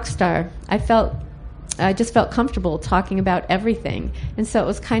 Docstar, I just felt comfortable talking about everything, and so it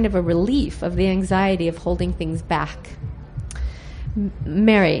was kind of a relief of the anxiety of holding things back.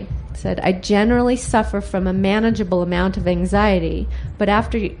 Mary said, I generally suffer from a manageable amount of anxiety, but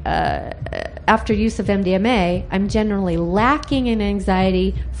after use of MDMA, I'm generally lacking in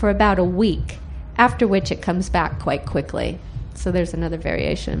anxiety for about a week, after which it comes back quite quickly. So there's another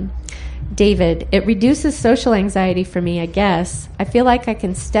variation. David, it reduces social anxiety for me, I guess. I feel like I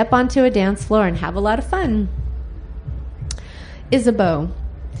can step onto a dance floor and have a lot of fun. Isabeau,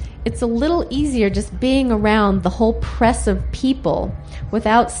 it's a little easier just being around the whole press of people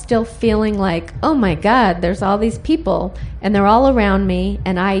without still feeling like, oh my God, there's all these people and they're all around me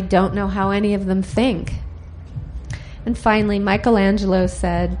and I don't know how any of them think. And finally, Michelangelo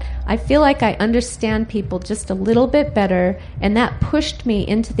said, I feel like I understand people just a little bit better, and that pushed me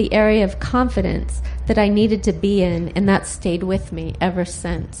into the area of confidence that I needed to be in, and that stayed with me ever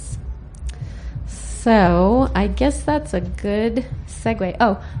since. So I guess that's a good segue.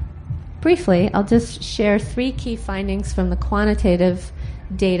 Oh, briefly, I'll just share 3 key findings from the quantitative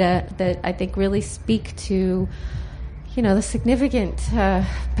data that I think really speak to the significant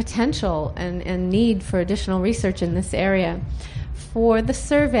potential and need for additional research in this area. For the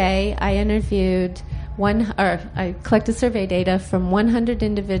survey, I collected survey data from 100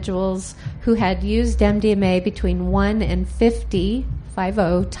 individuals who had used MDMA between 1 and 50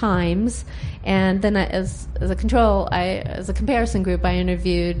 times, and then as a control, as a comparison group, I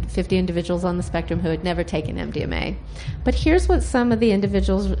interviewed 50 individuals on the spectrum who had never taken MDMA. But here's what some of the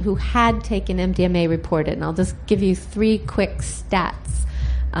individuals who had taken MDMA reported, and I'll just give you 3 quick stats.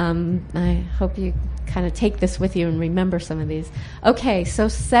 I hope you kind of take this with you and remember some of these. Okay, so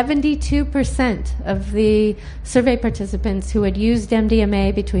 72% of the survey participants who had used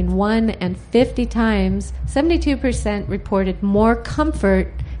MDMA between 1 and 50 times, 72% reported more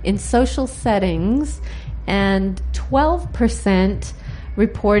comfort in social settings, and 12%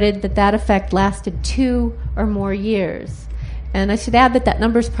 reported that effect lasted 2 or more years. And I should add that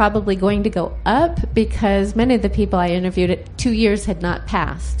number is probably going to go up because many of the people I interviewed 2 years had not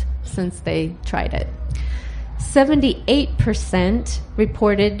passed since they tried it. 78%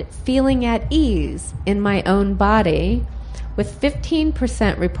 reported feeling at ease in my own body, with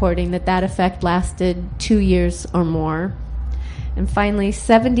 15% reporting that effect lasted 2 years or more. And finally,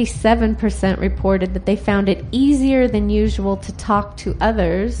 77% reported that they found it easier than usual to talk to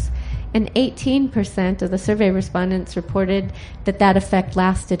others, and 18% of the survey respondents reported that that effect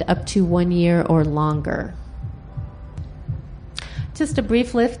lasted up to 1 year or longer. Just a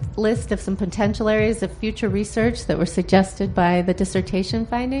brief list of some potential areas of future research that were suggested by the dissertation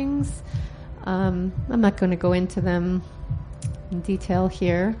findings. I'm not going to go into them in detail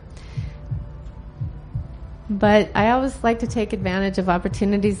here. But I always like to take advantage of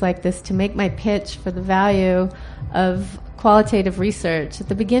opportunities like this to make my pitch for the value of qualitative research. At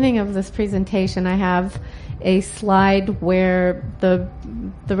the beginning of this presentation, I have a slide where the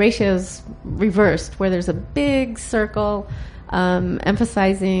ratio is reversed, where there's a big circle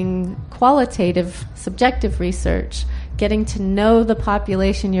emphasizing qualitative, subjective research, getting to know the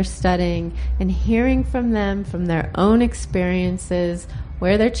population you're studying and hearing from them, from their own experiences,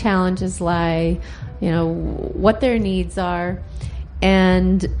 where their challenges lie, what their needs are,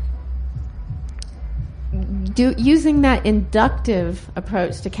 and using that inductive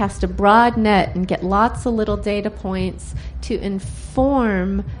approach to cast a broad net and get lots of little data points to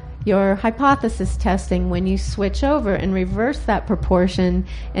inform your hypothesis testing when you switch over and reverse that proportion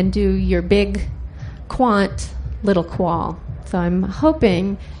and do your big quant, little qual. So I'm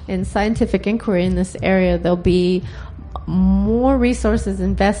hoping in scientific inquiry in this area there'll be more resources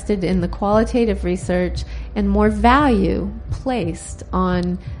invested in the qualitative research and more value placed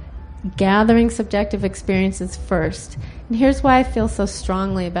on gathering subjective experiences first. And here's why I feel so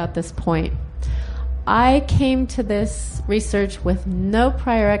strongly about this point. I came to this research with no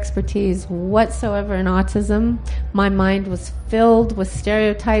prior expertise whatsoever in autism. My mind was filled with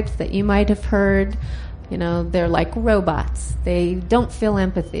stereotypes that you might have heard. They're like robots. They don't feel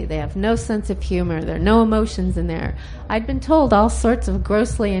empathy. They have no sense of humor. There are no emotions in there. I'd been told all sorts of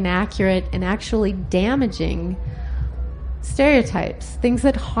grossly inaccurate and actually damaging stereotypes, things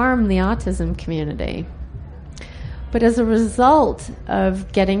that harm the autism community. But as a result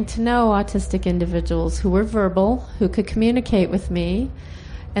of getting to know autistic individuals who were verbal, who could communicate with me,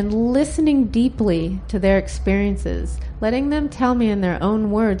 and listening deeply to their experiences, letting them tell me in their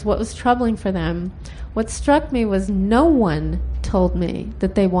own words what was troubling for them, what struck me was no one told me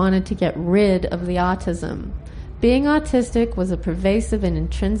that they wanted to get rid of the autism. Being autistic was a pervasive and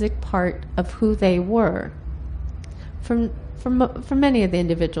intrinsic part of who they were from many of the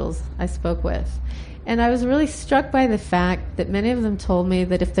individuals I spoke with. And I was really struck by the fact that many of them told me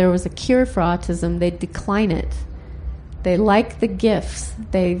that if there was a cure for autism, they'd decline it. They like the gifts.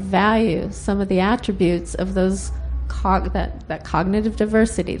 They value some of the attributes of those that cognitive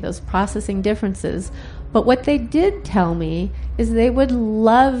diversity, those processing differences. But what they did tell me is they would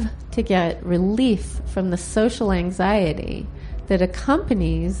love to get relief from the social anxiety that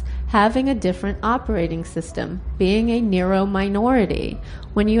accompanies having a different operating system, being a neuro-minority.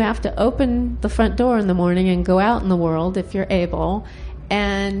 When you have to open the front door in the morning and go out in the world, if you're able.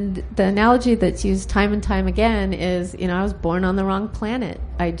 And the analogy that's used time and time again is, I was born on the wrong planet.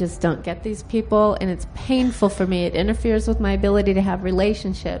 I just don't get these people, and it's painful for me. It interferes with my ability to have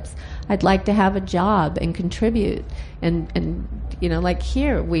relationships. I'd like to have a job and contribute. And like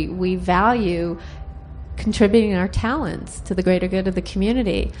here, we value contributing our talents to the greater good of the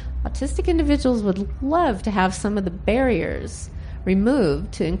community. Autistic individuals would love to have some of the barriers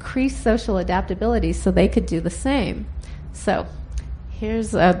removed to increase social adaptability so they could do the same. So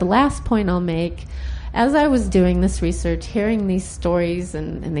here's the last point I'll make. As I was doing this research, hearing these stories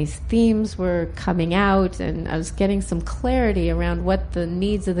and these themes were coming out, and I was getting some clarity around what the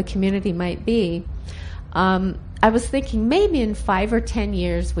needs of the community might be, I was thinking maybe in 5 or 10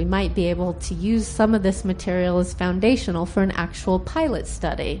 years we might be able to use some of this material as foundational for an actual pilot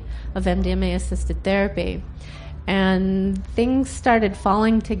study of MDMA-assisted therapy. And things started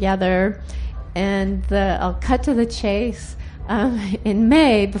falling together, and I'll cut to the chase. In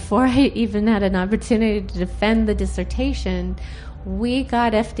May, before I even had an opportunity to defend the dissertation, we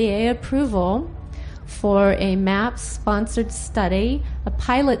got FDA approval for a MAPS-sponsored study, a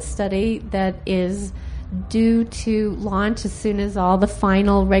pilot study that is due to launch as soon as all the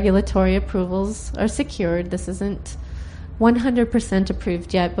final regulatory approvals are secured. This isn't 100%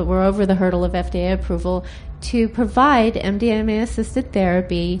 approved yet, but we're over the hurdle of FDA approval to provide MDMA-assisted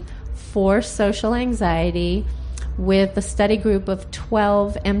therapy for social anxiety with a study group of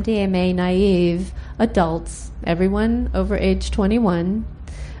 12 MDMA-naive adults, everyone over age 21,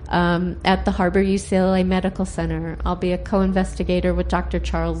 at the Harbor UCLA Medical Center. I'll be a co-investigator with Dr.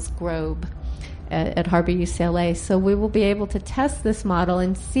 Charles Grobe at Harbor UCLA. So we will be able to test this model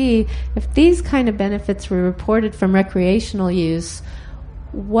and see if these kind of benefits were reported from recreational use,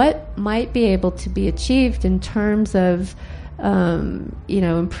 what might be able to be achieved in terms of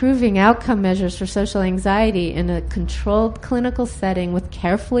improving outcome measures for social anxiety in a controlled clinical setting with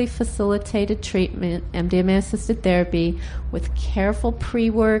carefully facilitated treatment, MDMA-assisted therapy, with careful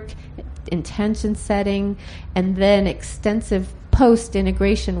pre-work, intention setting, and then extensive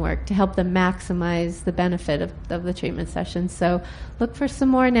post-integration work to help them maximize the benefit of the treatment session. So look for some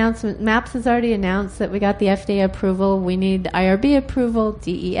more announcements. MAPS has already announced that we got the FDA approval. We need IRB approval,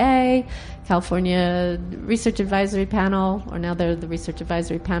 DEA, California Research Advisory Panel, or now they're the Research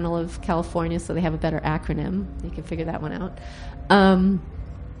Advisory Panel of California, so they have a better acronym. You can figure that one out.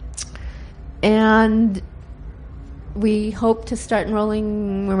 And we hope to start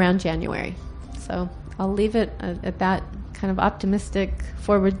enrolling around January. So I'll leave it at that kind of optimistic,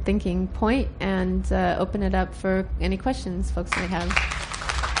 forward-thinking point and open it up for any questions folks may have.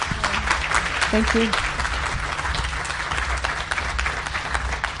 Thank you.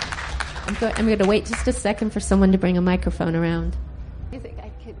 I'm going to wait just a second for someone to bring a microphone around.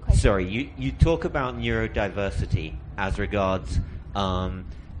 Sorry, you talk about neurodiversity as regards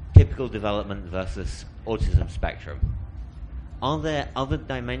typical development versus autism spectrum. Are there other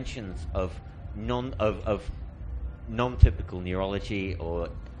dimensions of non-typical neurology or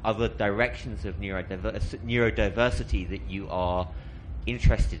other directions of neurodiversity that you are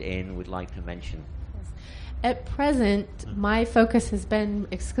interested in, would like to mention? At present, my focus has been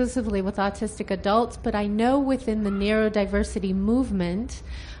exclusively with autistic adults, but I know within the neurodiversity movement,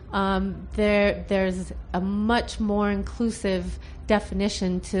 there's a much more inclusive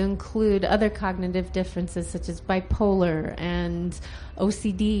definition to include other cognitive differences such as bipolar and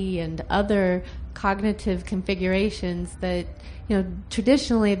OCD and other cognitive configurations that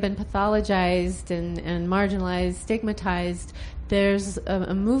traditionally have been pathologized and marginalized, stigmatized. There's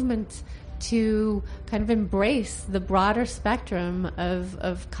a movement to kind of embrace the broader spectrum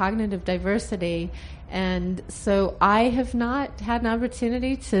of cognitive diversity. And so I have not had an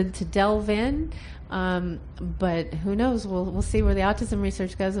opportunity to delve in, but who knows? We'll see where the autism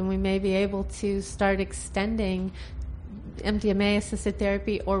research goes, and we may be able to start extending MDMA-assisted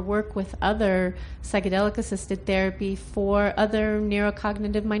therapy or work with other psychedelic-assisted therapy for other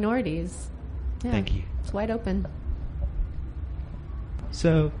neurocognitive minorities. Yeah, thank you. It's wide open.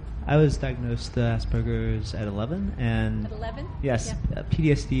 So I was diagnosed Asperger's at 11, and at 11? Yes, yeah.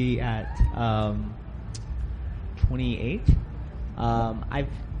 PTSD at 28. I've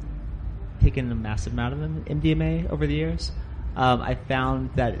taken a massive amount of MDMA over the years. I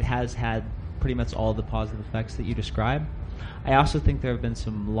found that it has had pretty much all the positive effects that you describe. I also think there have been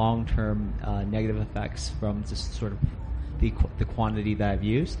some long-term negative effects from just sort of the quantity that I've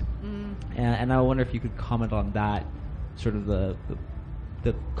used. And I wonder if you could comment on that, sort of the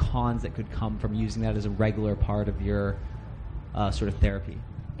cons that could come from using that as a regular part of your sort of therapy.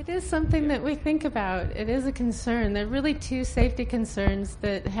 It is something that we think about. It is a concern. There are really two safety concerns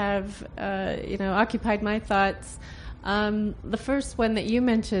that have, occupied my thoughts. The first one that you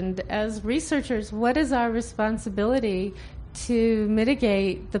mentioned, as researchers, what is our responsibility to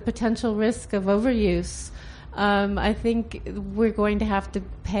mitigate the potential risk of overuse? I think we're going to have to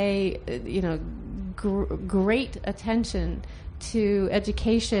pay, great attention to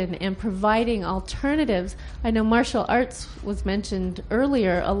education and providing alternatives. I know martial arts was mentioned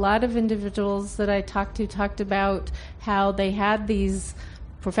earlier. A lot of individuals that I talked about how they had these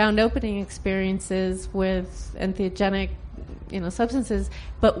profound opening experiences with entheogenic substances,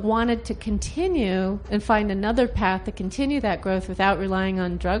 but wanted to continue and find another path to continue that growth without relying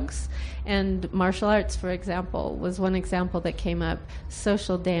on drugs. And martial arts, for example, was one example that came up,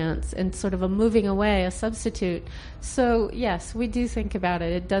 social dance, and sort of a moving away, a substitute. So, yes, we do think about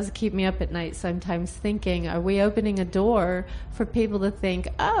it. It does keep me up at night sometimes thinking, are we opening a door for people to think,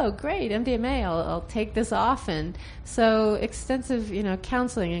 oh, great, MDMA, I'll take this often. So extensive,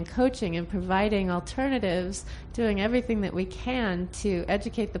 counseling and coaching and providing alternatives, doing everything that we can to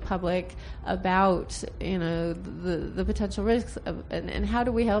educate the public about, the potential risks of, and how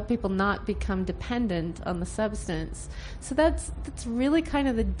do we help people not become dependent on the substance. So that's really kind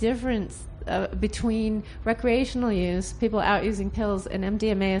of the difference between recreational use, people out using pills, and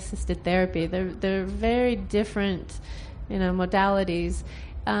MDMA-assisted therapy. They're very different, modalities.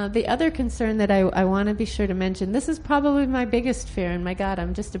 The other concern that I want to be sure to mention, this is probably my biggest fear, and my God,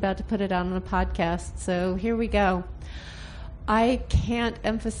 I'm just about to put it out on a podcast, so here we go. I can't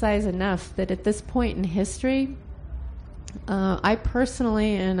emphasize enough that at this point in history, I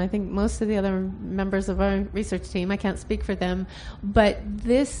personally, and I think most of the other members of our research team, I can't speak for them, but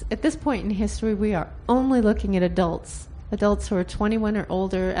at this point in history, we are only looking at adults who are 21 or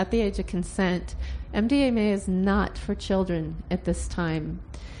older at the age of consent. MDMA is not for children at this time.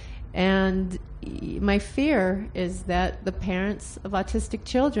 And my fear is that the parents of autistic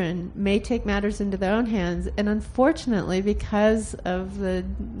children may take matters into their own hands, and unfortunately, because of the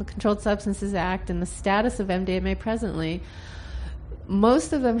Controlled Substances Act and the status of MDMA presently,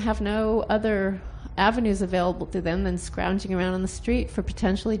 most of them have no other avenues available to them than scrounging around on the street for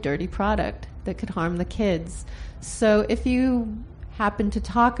potentially dirty product that could harm the kids. So if you happen to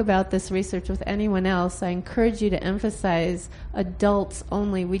talk about this research with anyone else, I encourage you to emphasize adults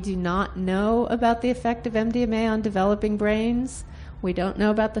only. We do not know about the effect of MDMA on developing brains. We don't know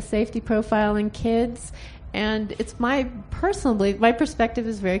about the safety profile in kids. And it's my personal belief, my perspective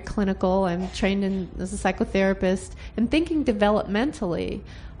is very clinical. I'm trained as a psychotherapist, and thinking developmentally,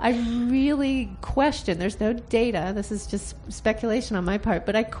 I really question, there's no data, this is just speculation on my part,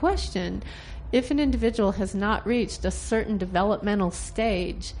 but I question if an individual has not reached a certain developmental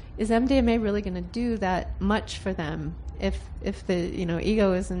stage, is MDMA really going to do that much for them? If the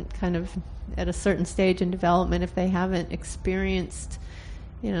ego isn't kind of at a certain stage in development, if they haven't experienced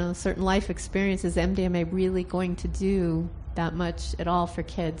certain life experiences, MDMA really going to do that much at all for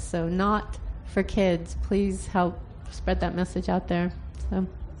kids? So not for kids. Please help spread that message out there. So.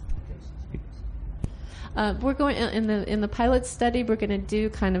 We're going in the pilot study. We're going to do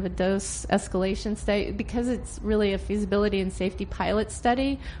kind of a dose escalation study because it's really a feasibility and safety pilot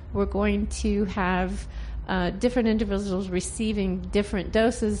study. We're going to have different individuals receiving different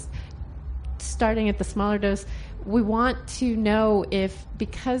doses, starting at the smaller dose. We want to know if,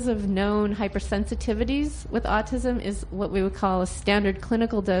 because of known hypersensitivities with autism, is what we would call a standard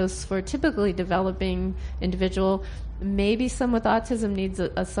clinical dose for a typically developing individual. Maybe someone with autism needs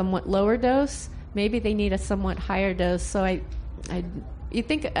a somewhat lower dose. Maybe they need a somewhat higher dose. So I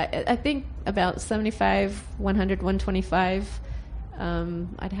think about 75, 100, 125.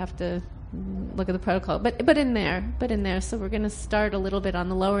 I'd have to look at the protocol, but in there. So we're going to start a little bit on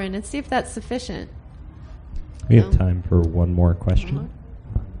the lower end and see if that's sufficient. We have time for one more question.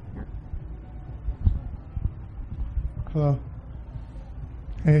 Hello.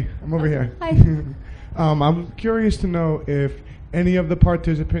 Hey, I'm over here. Hi. I'm curious to know if any of the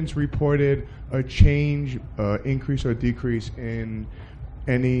participants reported a change, increase or decrease in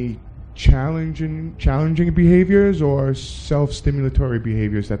any challenging behaviors or self-stimulatory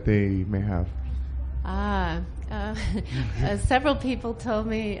behaviors that they may have. Several people told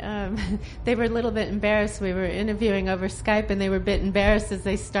me they were a little bit embarrassed. We were interviewing over Skype, and they were a bit embarrassed as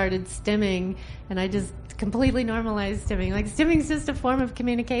they started stimming, and I just completely normalized stimming. Like, stimming's just a form of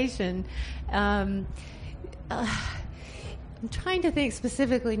communication. I'm trying to think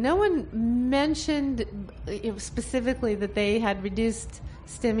specifically. No one mentioned specifically that they had reduced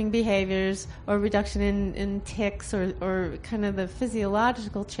stimming behaviors or reduction in tics or kind of the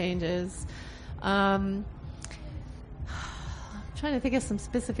physiological changes. I'm trying to think of some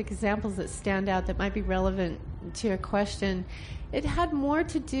specific examples that stand out that might be relevant to your question. It had more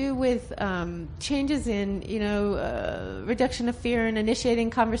to do with changes in, reduction of fear and initiating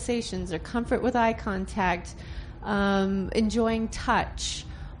conversations or comfort with eye contact, enjoying touch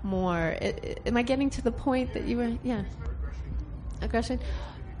more. Am I getting to the point that you were? Yeah. Aggression.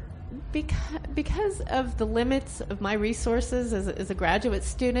 Because of the limits of my resources as a graduate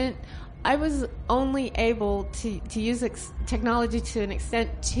student, I was only able to use technology to an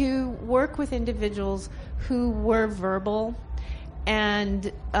extent to work with individuals who were verbal,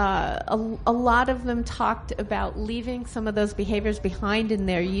 and a lot of them talked about leaving some of those behaviors behind in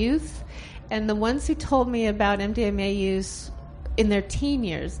their youth, and the ones who told me about MDMA use in their teen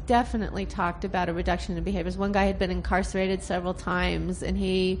years definitely talked about a reduction in behaviors. One guy had been incarcerated several times, and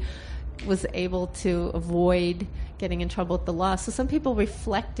he was able to avoid getting in trouble with the law. So some people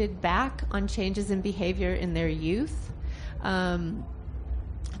reflected back on changes in behavior in their youth,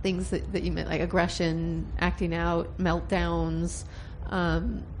 things that you meant, like aggression, acting out, meltdowns.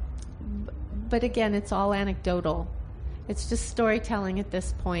 But again, it's all anecdotal. It's just storytelling at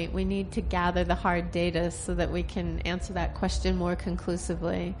this point. We need to gather the hard data so that we can answer that question more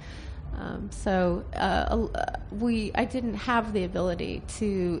conclusively. I didn't have the ability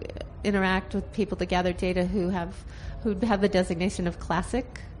to interact with people to gather data who have the designation of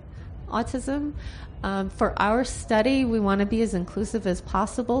classic autism. For our study, we want to be as inclusive as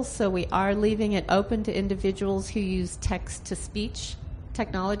possible, so we are leaving it open to individuals who use text-to-speech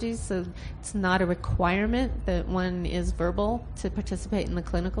technologies, so it's not a requirement that one is verbal to participate in the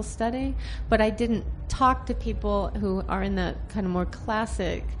clinical study. But I didn't talk to people who are in the kind of more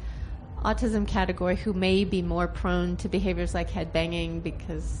classic autism category who may be more prone to behaviors like headbanging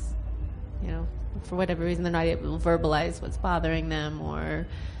because, for whatever reason they're not able to verbalize what's bothering them, or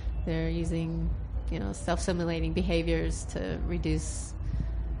they're using, self-simulating behaviors to reduce,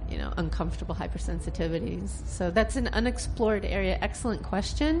 uncomfortable hypersensitivities. So that's an unexplored area. Excellent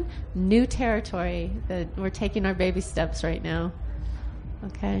question. New territory that we're taking our baby steps right now.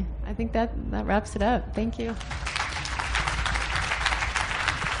 Okay, I think that wraps it up. Thank you.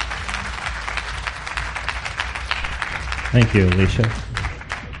 Thank you, Alicia.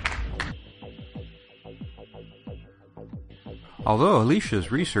 Although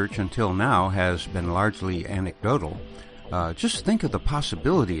Alicia's research until now has been largely anecdotal, just think of the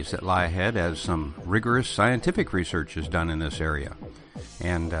possibilities that lie ahead as some rigorous scientific research is done in this area.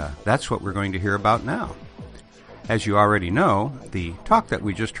 And that's what we're going to hear about now. As you already know, the talk that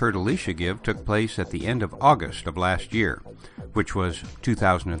we just heard Alicia give took place at the end of August of last year, which was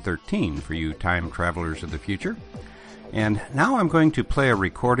 2013 for you time travelers of the future. And now I'm going to play a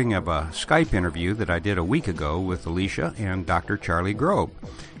recording of a Skype interview that I did a week ago with Alicia and Dr. Charlie Grob.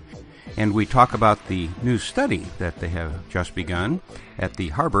 And we talk about the new study that they have just begun at the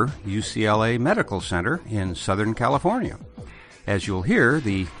Harbor UCLA Medical Center in Southern California. As you'll hear,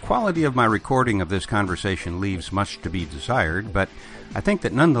 the quality of my recording of this conversation leaves much to be desired, but I think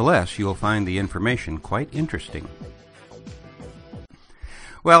that nonetheless you'll find the information quite interesting.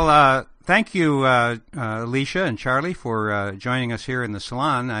 Well, thank you, Alicia and Charlie, for joining us here in the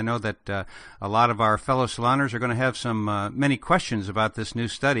salon. I know that a lot of our fellow saloners are going to have some many questions about this new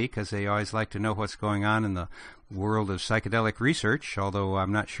study because they always like to know what's going on in the world of psychedelic research, although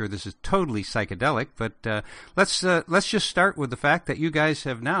I'm not sure this is totally psychedelic. But let's just start with the fact that you guys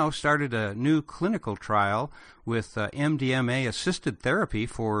have now started a new clinical trial with MDMA-assisted therapy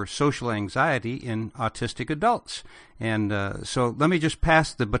for social anxiety in autistic adults. And so let me just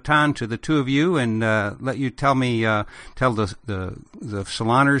pass the baton to the two of you and let you tell the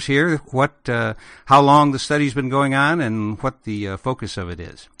saloners here how long the study's been going on and what the focus of it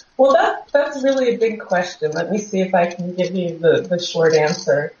is. Well, that's really a big question. Let me see if I can give you the short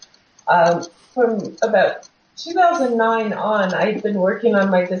answer. From about 2009 on, I'd been working on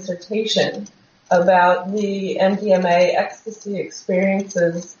my dissertation about the MDMA ecstasy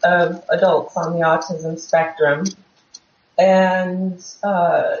experiences of adults on the autism spectrum. And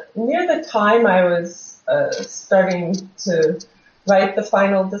near the time I was starting to write the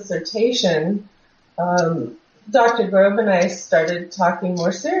final dissertation, Dr. Grob and I started talking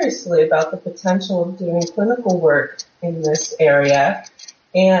more seriously about the potential of doing clinical work in this area.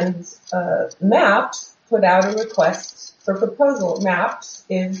 And MAPS put out a request for proposal. MAPS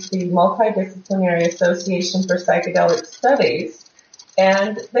is the Multidisciplinary Association for Psychedelic Studies,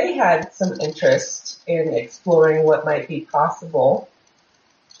 and they had some interest in exploring what might be possible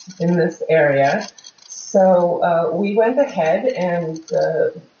in this area. So we went ahead and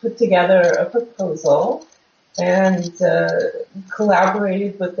put together a proposal and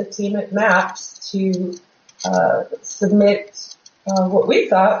collaborated with the team at MAPS to submit what we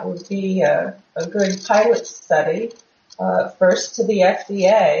thought would be a good pilot study first to the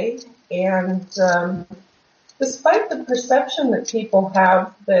FDA. And despite the perception that people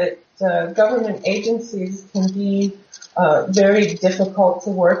have that government agencies can be very difficult to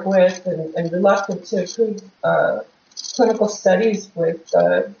work with and reluctant to approve clinical studies with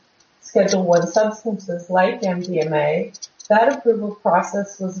Schedule I substances like MDMA, that approval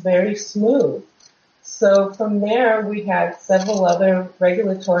process was very smooth. So from there, we had several other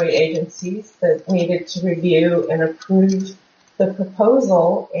regulatory agencies that needed to review and approve the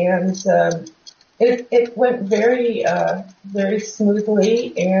proposal, and it went very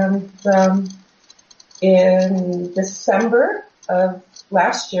smoothly. And in December of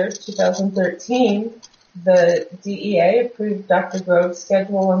last year, 2013, the DEA approved Dr. Grob's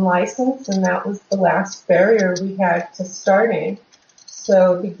schedule and license, and that was the last barrier we had to starting.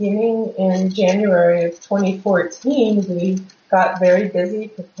 So beginning in January of 2014, we got very busy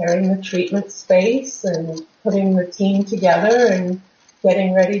preparing the treatment space and putting the team together and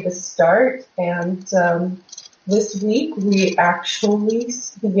getting ready to start. And this week, we actually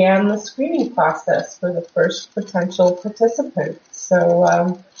began the screening process for the first potential participants.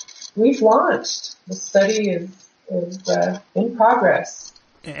 So we've launched. The study is in progress.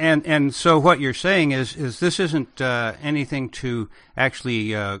 And so what you're saying is this isn't anything to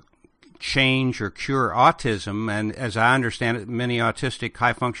actually change or cure autism. And as I understand it, many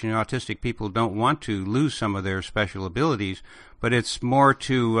high-functioning autistic people don't want to lose some of their special abilities, but it's more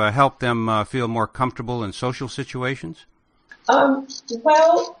to help them feel more comfortable in social situations?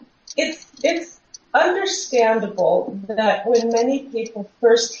 Well, it's understandable that when many people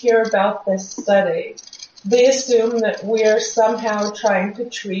first hear about this study, they assume that we're somehow trying to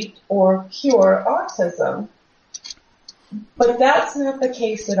treat or cure autism. But that's not the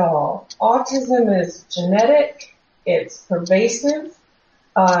case at all. Autism is genetic, it's pervasive,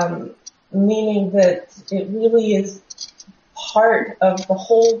 meaning that it really is part of the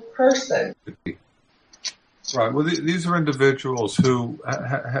whole person. Right. Well, these are individuals who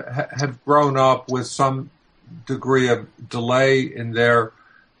have grown up with some degree of delay in their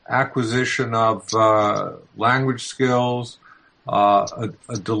acquisition of language skills, a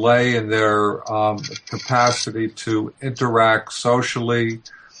delay in their capacity to interact socially.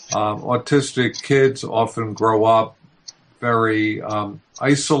 Autistic kids often grow up very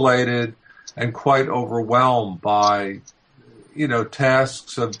isolated and quite overwhelmed by,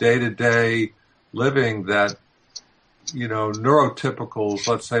 tasks of day-to-day living that, neurotypicals,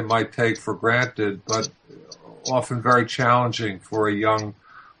 let's say, might take for granted, but often very challenging for a young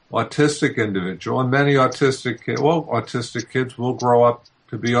autistic individual. And many autistic kids will grow up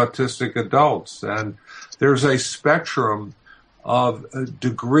to be autistic adults. And there's a spectrum of a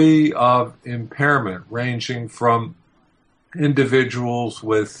degree of impairment ranging from individuals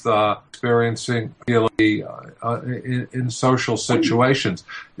with experiencing in social situations.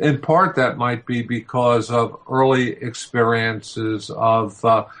 In part, that might be because of early experiences of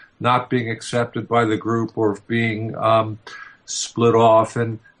not being accepted by the group or of being split off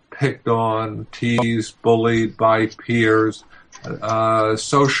and picked on, teased, bullied by peers.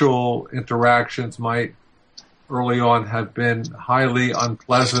 Social interactions might early on have been highly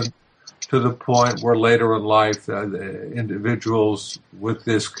unpleasant, to the point where later in life individuals with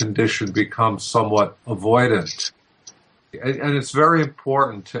this condition become somewhat avoidant. And it's very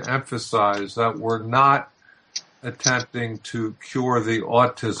important to emphasize that we're not attempting to cure the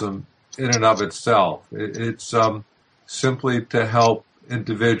autism in and of itself. It's simply to help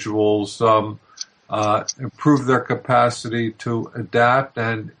individuals improve their capacity to adapt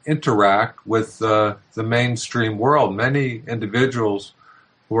and interact with the mainstream world. Many individuals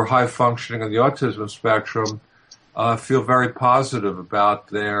who are high functioning on the autism spectrum feel very positive about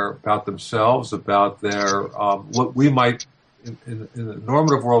themselves, about their what we might in the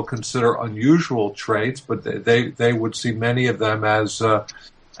normative world consider unusual traits, but they would see many of them as a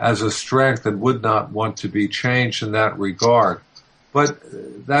strength and would not want to be changed in that regard. But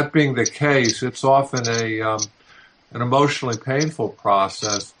that being the case, it's often an emotionally painful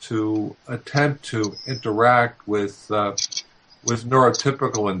process to attempt to interact with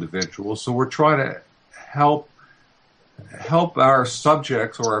neurotypical individuals. So we're trying to help our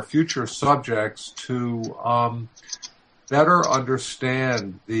subjects or our future subjects to better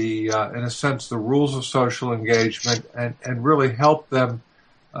understand in a sense, the rules of social engagement and really help them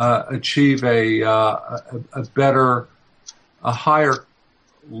achieve a higher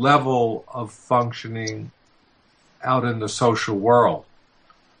level of functioning out in the social world.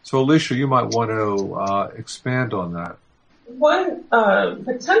 So, Alicia, you might want to expand on that. One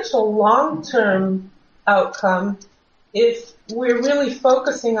potential long-term outcome, if we're really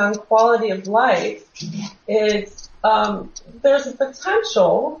focusing on quality of life, is there's a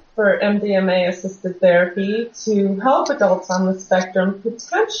potential for MDMA-assisted therapy to help adults on the spectrum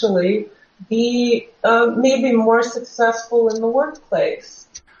potentially be maybe more successful in the workplace.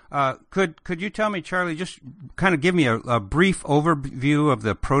 Could you tell me, Charlie, just kind of give me a brief overview of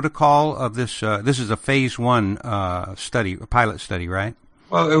the protocol of this? This is a phase 1 study, a pilot study, right?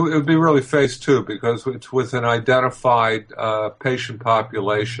 Well, it would be really phase 2 because it's with an identified patient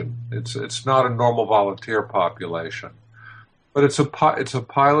population. It's not a normal volunteer population, but it's a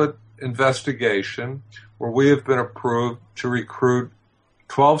pilot investigation where we have been approved to recruit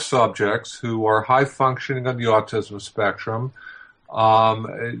 12 subjects who are high functioning on the autism spectrum,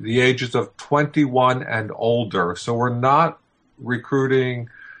 the ages of 21 and older. So we're not recruiting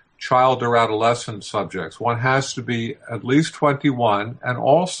child or adolescent subjects. One has to be at least 21, and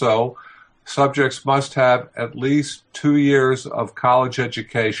also subjects must have at least 2 years of college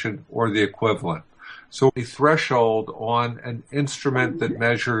education or the equivalent. So a threshold on an instrument that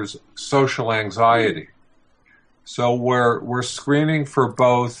measures social anxiety. So we're screening for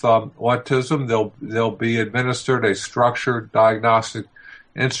both autism. They'll be administered a structured diagnostic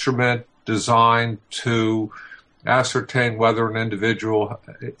instrument designed to ascertain whether an individual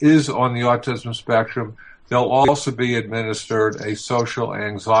is on the autism spectrum. They'll also be administered a social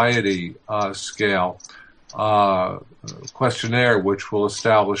anxiety scale questionnaire, which will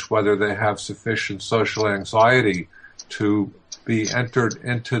establish whether they have sufficient social anxiety to be entered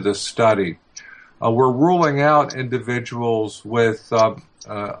into the study. We're ruling out individuals with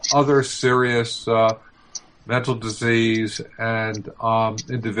other serious mental disease and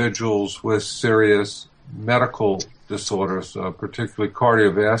individuals with serious medical disorders, particularly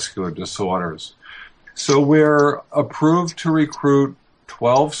cardiovascular disorders. So we're approved to recruit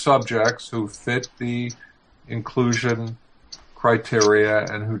 12 subjects who fit the inclusion criteria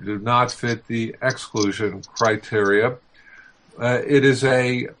and who do not fit the exclusion criteria. It is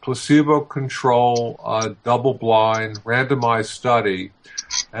a placebo-controlled, double-blind, randomized study.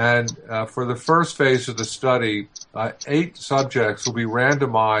 And for the first phase of the study, 8 subjects will be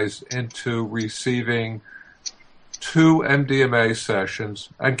randomized into receiving 2 MDMA sessions.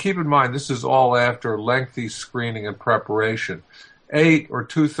 And keep in mind, this is all after lengthy screening and preparation. 8 or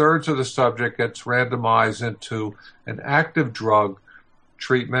 2/3 of the subject gets randomized into an active drug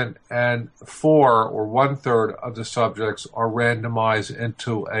treatment, and 4 or 1/3 of the subjects are randomized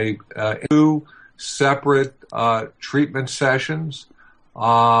into 2 separate treatment sessions,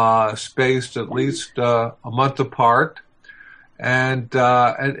 spaced at least a month apart. And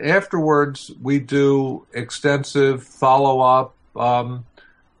afterwards, we do extensive follow-up,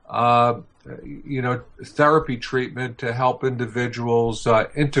 therapy treatment to help individuals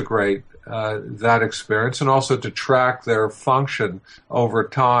integrate that experience and also to track their function over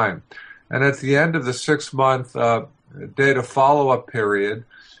time. And at the end of the 6-month data follow-up period,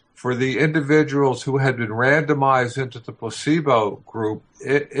 for the individuals who had been randomized into the placebo group,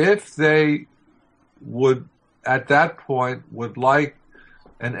 if they would, at that point, would like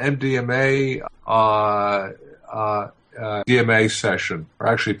an MDMA DMA session, or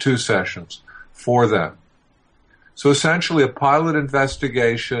actually 2 sessions for them. So essentially a pilot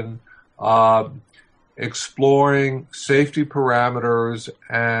investigation exploring safety parameters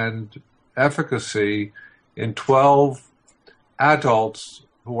and efficacy in 12 adults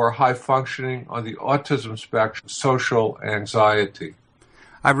who are high functioning on the autism spectrum, social anxiety.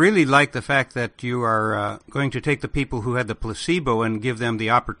 I really like the fact that you are going to take the people who had the placebo and give them the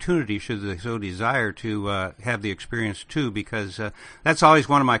opportunity, should they so desire, to have the experience too, because that's always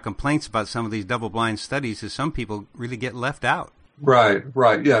one of my complaints about some of these double-blind studies is some people really get left out. Right,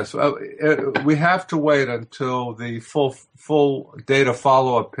 yes. We have to wait until the full data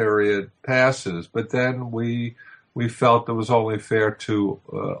follow-up period passes, but then we felt it was only fair to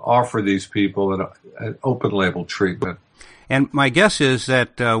offer these people an open-label treatment. And my guess is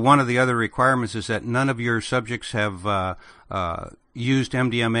that one of the other requirements is that none of your subjects have used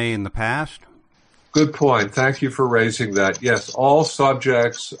MDMA in the past? Good point. Thank you for raising that. Yes, all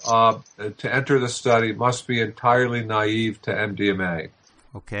subjects to enter the study must be entirely naive to MDMA.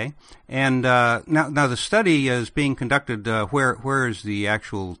 Okay. And now the study is being conducted. Where is the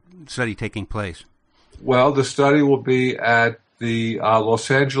actual study taking place? Well, the study will be at the Los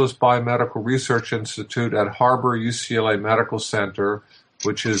Angeles Biomedical Research Institute at Harbor UCLA Medical Center,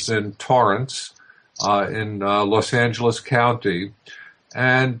 which is in Torrance, in Los Angeles County.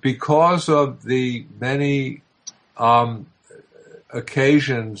 And because of the many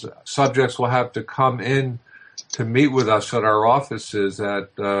occasions subjects will have to come in to meet with us at our offices at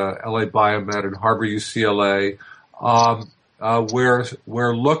LA Biomed and Harbor UCLA,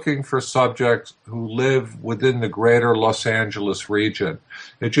 we're looking for subjects who live within the greater Los Angeles region.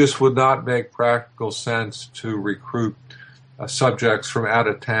 It just would not make practical sense to recruit subjects from out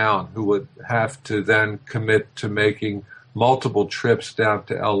of town who would have to then commit to making multiple trips down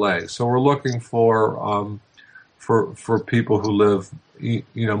to LA. So we're looking for people who live,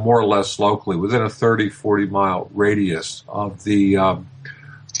 more or less locally, within a 30-40 mile radius of the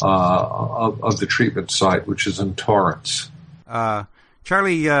treatment site, which is in Torrance.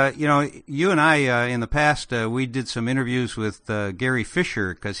 Charlie, you and I, in the past, we did some interviews with Gary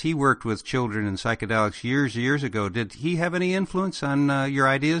Fisher because he worked with children in psychedelics years ago. Did he have any influence on your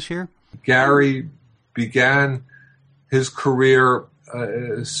ideas here? Gary began his career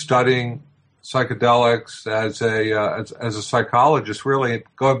studying psychedelics as a psychologist, really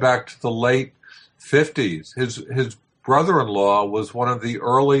going back to the late 50s. His brother-in-law was one of the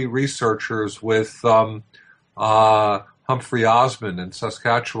early researchers with Humphrey Osmond in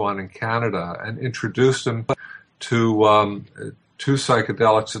Saskatchewan in Canada, and introduced him to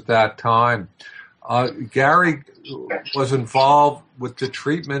psychedelics at that time. Gary was involved with the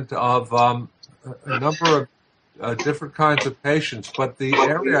treatment of a number of different kinds of patients, but the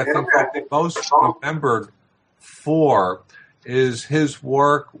area I think I'll be most remembered for is his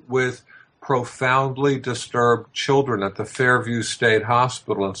work with profoundly disturbed children at the Fairview State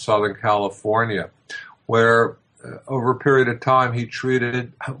Hospital in Southern California, where over a period of time he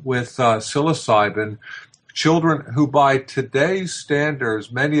treated with psilocybin children who by today's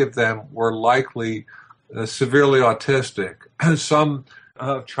standards, many of them were likely severely autistic, some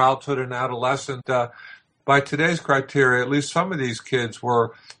childhood and adolescent. By today's criteria, at least some of these kids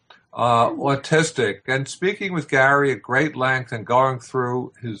were autistic. And speaking with Gary at great length and going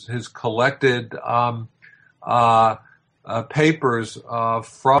through his collected papers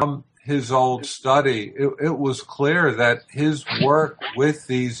from his old study, it was clear that his work with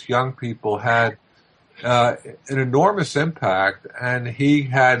these young people had an enormous impact, and he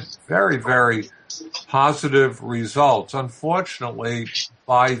had very, very positive results. Unfortunately,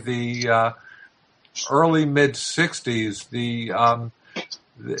 by the early mid-'60s,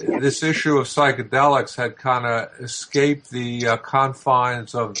 this issue of psychedelics had kind of escaped the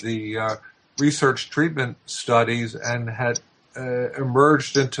confines of the research treatment studies and had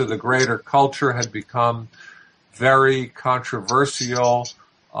emerged into the greater culture, had become very controversial.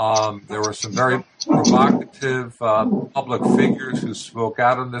 There were some very provocative public figures who spoke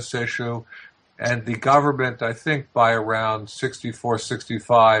out on this issue. And the government, I think by around 64,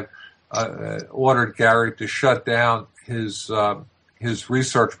 65, ordered Gary to shut down his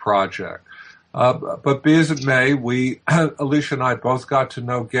research project. But be as it may, Alicia and I both got to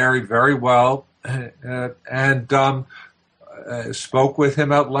know Gary very well and spoke with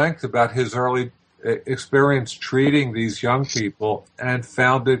him at length about his early experience treating these young people and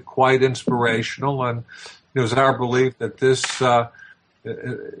found it quite inspirational. And it was our belief that the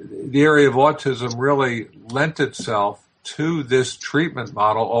area of autism really lent itself to this treatment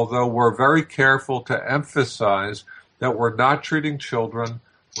model, although we're very careful to emphasize that we're not treating children,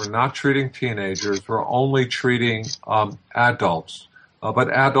 we're not treating teenagers, we're only treating adults, but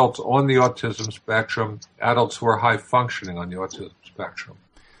adults on the autism spectrum, adults who are high functioning on the autism spectrum.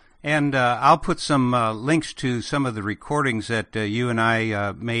 And I'll put some links to some of the recordings that you and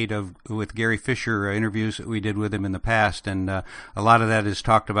I made with Gary Fisher, interviews that we did with him in the past, and a lot of that is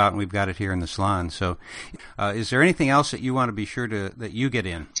talked about, and we've got it here in the salon. So is there anything else that you want to be sure that you get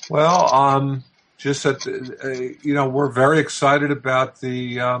in? Well, just that, we're very excited about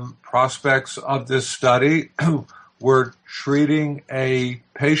the prospects of this study. We're treating a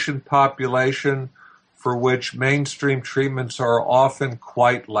patient population for which mainstream treatments are often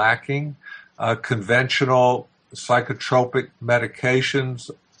quite lacking. Conventional psychotropic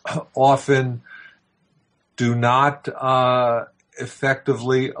medications often do not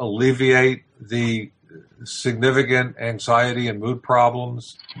effectively alleviate the significant anxiety and mood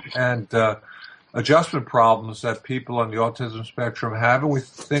problems and adjustment problems that people on the autism spectrum have. And we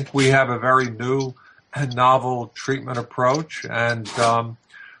think we have a very new and novel treatment approach, and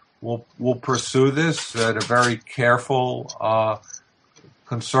We'll pursue this in a very careful,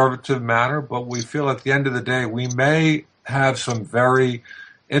 conservative manner, but we feel at the end of the day we may have some very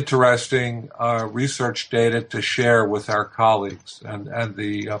interesting research data to share with our colleagues and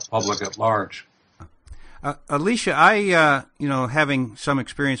the public at large. Alicia, I, having some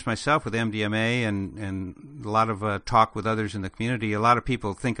experience myself with MDMA and a lot of talk with others in the community, a lot of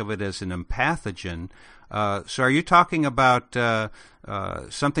people think of it as an empathogen. So are you talking about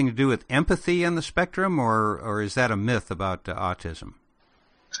something to do with empathy on the spectrum, or is that a myth about autism?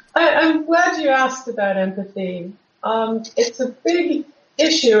 I'm glad you asked about empathy. It's a big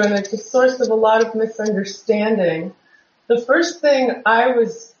issue, and it's a source of a lot of misunderstanding. The first thing I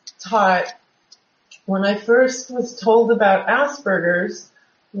was taught when I first was told about Asperger's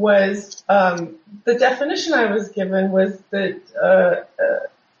was the definition I was given was that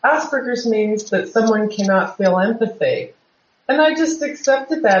Asperger's means that someone cannot feel empathy. And I just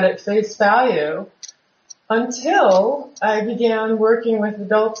accepted that at face value until I began working with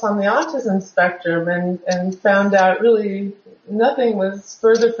adults on the autism spectrum and found out really nothing was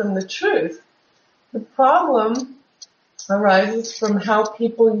further from the truth. The problem arises from how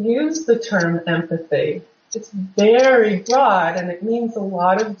people use the term empathy. It's very broad and it means a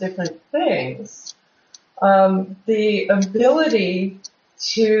lot of different things. The ability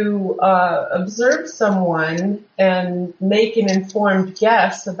to observe someone and make an informed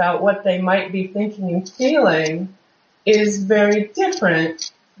guess about what they might be thinking and feeling is very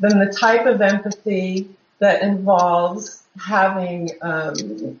different than the type of empathy that involves having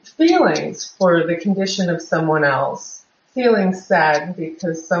feelings for the condition of someone else, feeling sad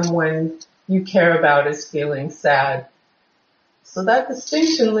because someone you care about is feeling sad. So that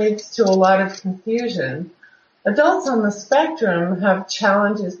distinction leads to a lot of confusion. Adults on the spectrum have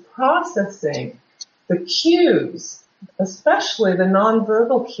challenges processing the cues, especially the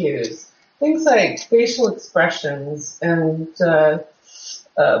nonverbal cues, things like facial expressions and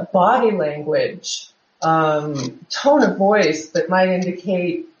body language, tone of voice that might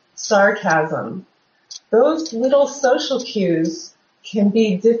indicate sarcasm. Those little social cues can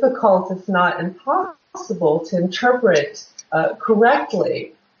be difficult, if not impossible, to interpret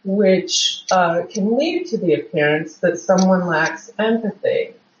correctly, which can lead to the appearance that someone lacks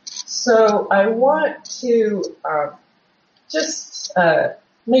empathy. So I want to just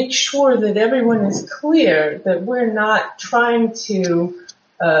make sure that everyone is clear that we're not trying to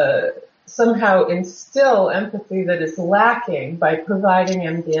somehow instill empathy that is lacking by providing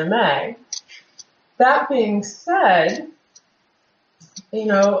MDMA. That being said,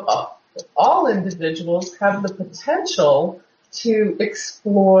 all individuals have the potential to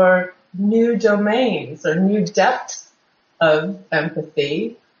explore new domains or new depths of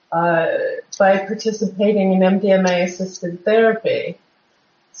empathy by participating in MDMA-assisted therapy.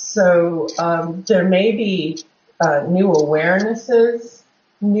 So there may be new awarenesses,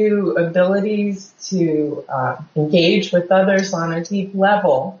 new abilities to engage with others on a deep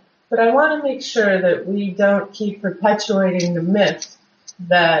level. But I want to make sure that we don't keep perpetuating the myth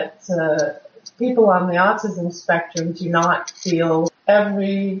that people on the autism spectrum do not feel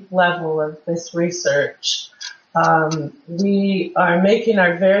every level of this research. We are making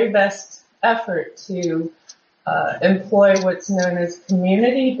our very best effort to employ what's known as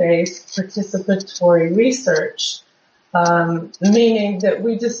community-based participatory research, meaning that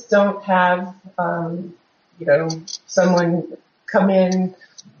we just don't have, someone come in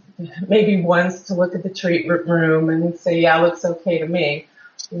maybe once to look at the treatment room and say, yeah, looks okay to me.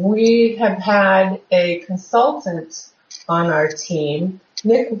 We have had a consultant on our team.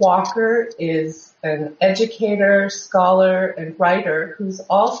 Nick Walker is an educator, scholar, and writer who's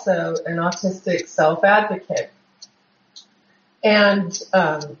also an autistic self-advocate. And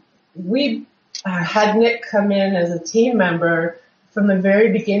we had Nick come in as a team member from the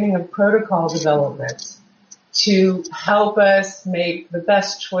very beginning of protocol development to help us make the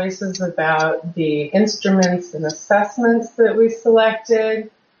best choices about the instruments and assessments that we selected.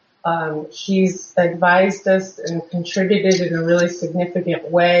 He's advised us and contributed in a really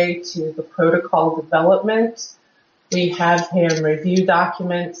significant way to the protocol development. We have him review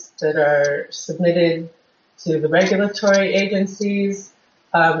documents that are submitted to the regulatory agencies,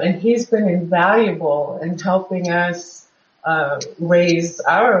 and he's been invaluable in helping us raise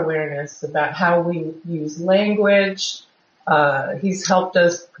our awareness about how we use language. He's helped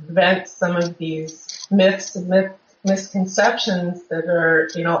us prevent some of these myths and misconceptions that are,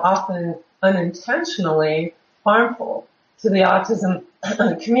 often unintentionally harmful to the autism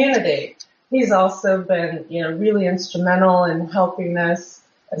community. He's also been, really instrumental in helping us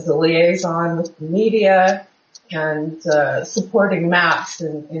as a liaison with the media and supporting MAPS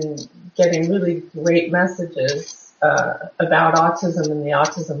in getting really great messages about autism and the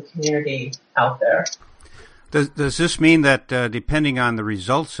autism community out there. Does this mean that depending on the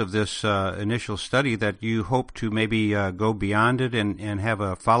results of this initial study that you hope to maybe go beyond it and have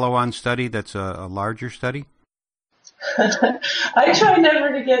a follow-on study that's a larger study? I try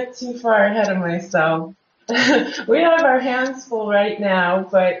never to get too far ahead of myself. We have our hands full right now,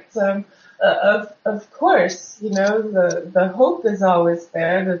 but of course, the hope is always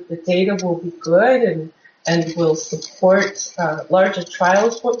there that the data will be good and will support larger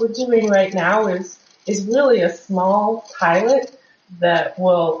trials. What we're doing right now is really a small pilot that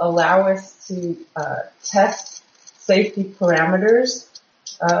will allow us to test safety parameters.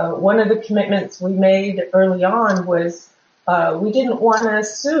 One of the commitments we made early on was we didn't want to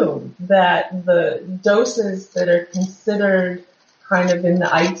assume that the doses that are considered kind of in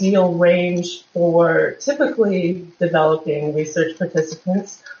the ideal range for typically developing research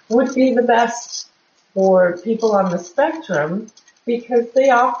participants would be the best for people on the spectrum, because they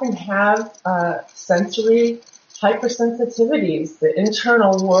often have sensory hypersensitivities. The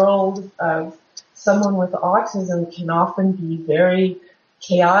internal world of someone with autism can often be very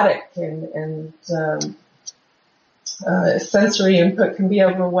chaotic and sensory input can be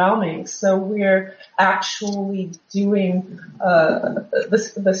overwhelming. So we're actually doing,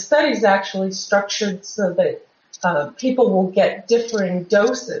 the study's actually structured so that people will get differing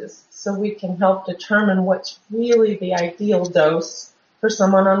doses, so we can help determine what's really the ideal dose for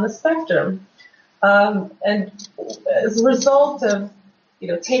someone on the spectrum. And as a result of,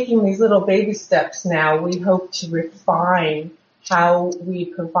 taking these little baby steps now, we hope to refine how we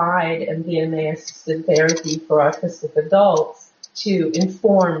provide MDMA-assisted therapy for autistic adults to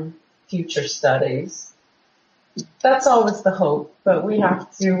inform future studies. That's always the hope, but we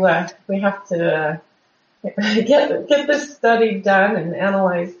have to get this study done and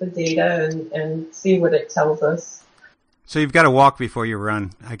analyze the data and see what it tells us. So you've got to walk before you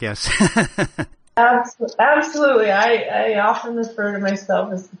run, I guess. Absolutely. I often refer to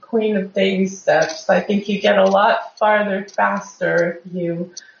myself as the queen of baby steps. I think you get a lot farther faster if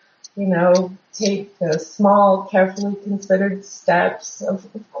you take small, carefully considered steps. Of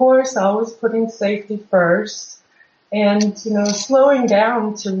course, always putting safety first and, slowing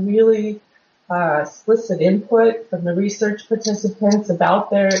down to really solicit input from the research participants about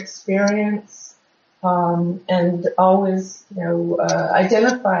their experience. and always,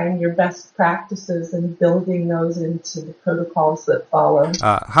 identifying your best practices and building those into the protocols that follow.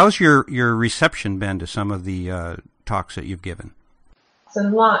 How's your reception been to some of the talks that you've given?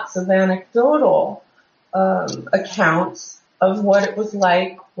 And lots of anecdotal accounts of what it was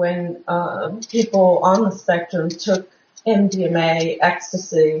like when people on the spectrum took MDMA,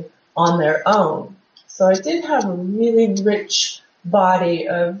 ecstasy, on their own. So I did have a really rich body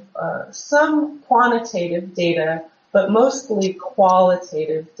of some quantitative data, but mostly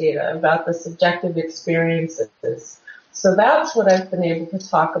qualitative data about the subjective experiences. So that's what I've been able to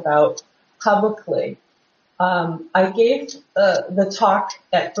talk about publicly. I gave the talk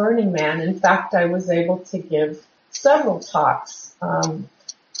at Burning Man. In fact, I was able to give several talks.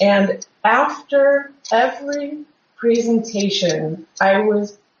 And after every presentation, I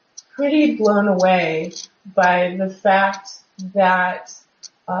was pretty blown away by the fact that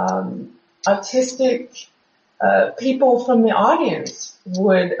autistic people from the audience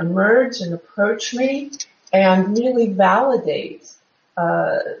would emerge and approach me and really validate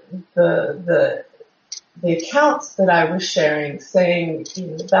the accounts that I was sharing, saying,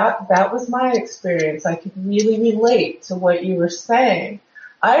 that was my experience. I could really relate to what you were saying.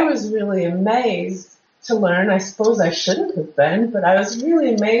 I was really amazed to learn, I suppose I shouldn't have been, but I was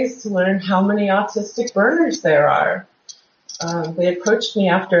really amazed to learn how many autistic burners there are. They approached me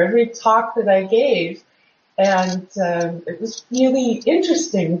after every talk that I gave, and it was really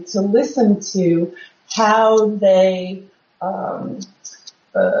interesting to listen to how they kind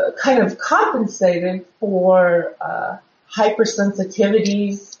of compensated for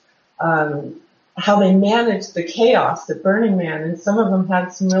hypersensitivities, how they managed the chaos at Burning Man, and some of them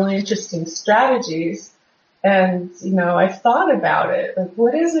had some really interesting strategies. And, I've thought about it. Like,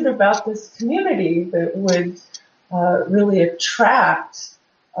 what is it about this community that would really attract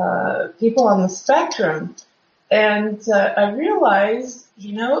people on the spectrum? And I realized,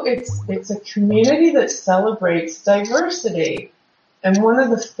 it's a community that celebrates diversity. And one of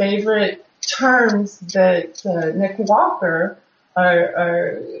the favorite terms that Nick Walker,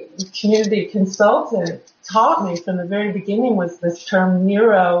 our community consultant, taught me from the very beginning was this term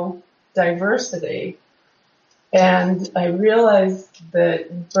neurodiversity. And I realized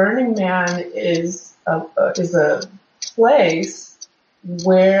that Burning Man is a place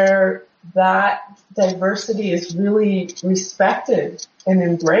where that diversity is really respected and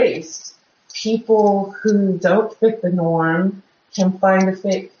embraced. People who don't fit the norm can find a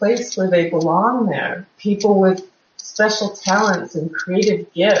place where they belong there. People with special talents and creative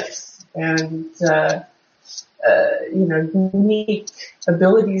gifts and, unique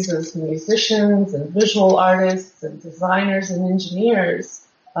abilities as musicians and visual artists and designers and engineers,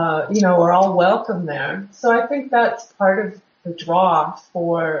 are all welcome there. So I think that's part of the draw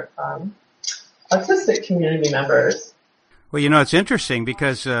for autistic community members. Well, it's interesting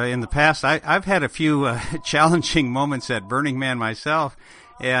because in the past I've had a few challenging moments at Burning Man myself,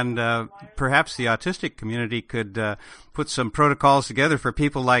 and perhaps the autistic community could put some protocols together for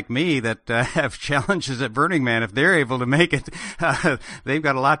people like me that have challenges at Burning Man. If they're able to make it, they've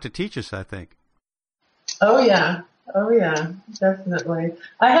got a lot to teach us, I think. Oh, yeah, definitely.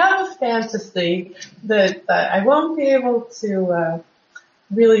 I have a fantasy that I won't be able to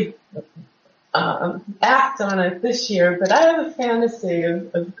really act on it this year, but I have a fantasy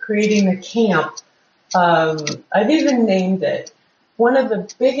of creating a camp. I've even named it. One of the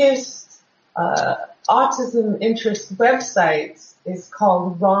biggest autism interest websites is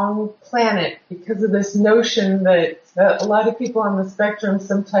called Wrong Planet because of this notion that a lot of people on the spectrum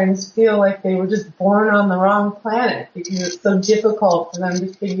sometimes feel like they were just born on the wrong planet because it's so difficult for them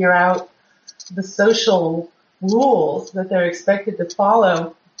to figure out the social rules that they're expected to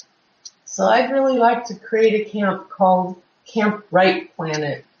follow. So I'd really like to create a camp called Camp Right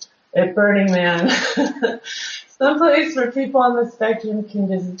Planet at Burning Man. Someplace where people on the spectrum can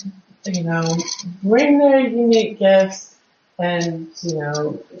just, bring their unique gifts and,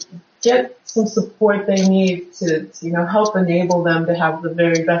 get some support they need to help enable them to have the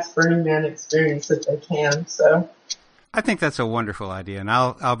very best Burning Man experience that they can. So I think that's a wonderful idea, and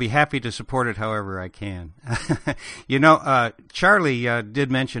I'll be happy to support it however I can. Charlie did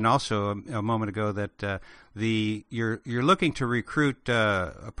mention also a moment ago that you're looking to recruit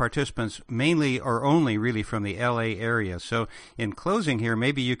participants mainly or only really from the LA area. So in closing here,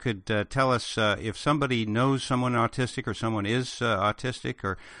 maybe you could tell us if somebody knows someone autistic or someone is autistic,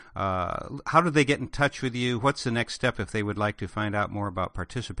 or how do they get in touch with you? What's the next step if they would like to find out more about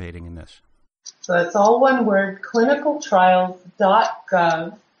participating in this? So it's all one word,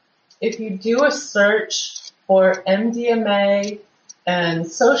 clinicaltrials.gov. If you do a search for MDMA and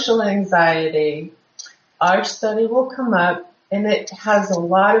social anxiety, our study will come up, and it has a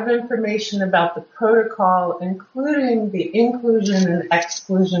lot of information about the protocol, including the inclusion and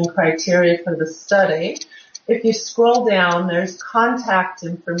exclusion criteria for the study. If you scroll down, there's contact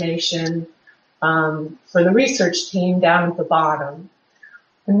information for the research team down at the bottom.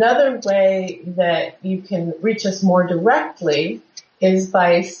 Another way that you can reach us more directly is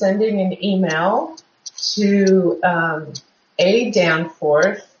by sending an email to A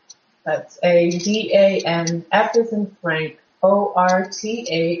Danforth, that's A-D-A-N-F as in Frank,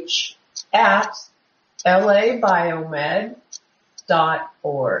 O-R-T-H, at labiomed.org.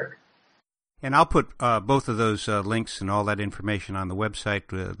 And I'll put both of those links and all that information on the website,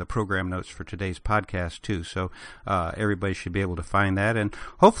 the program notes for today's podcast, too. So everybody should be able to find that. And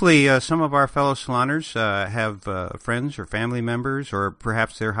hopefully some of our fellow saloners have friends or family members, or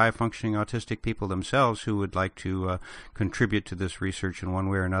perhaps they're high-functioning autistic people themselves who would like to contribute to this research in one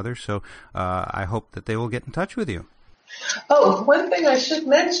way or another. So I hope that they will get in touch with you. Oh, one thing I should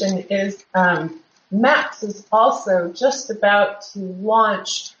mention is MAPS is also just about to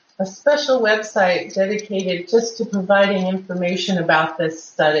launch a special website dedicated just to providing information about this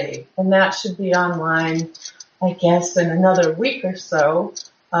study. And that should be online, I guess, in another week or so.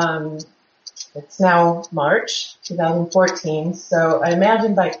 It's now March 2014, so I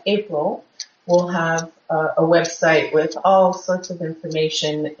imagine by April we'll have a website with all sorts of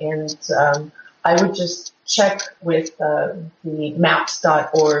information, and I would just check with the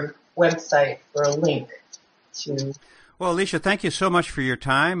maps.org website for a link to... Well, Alicia, thank you so much for your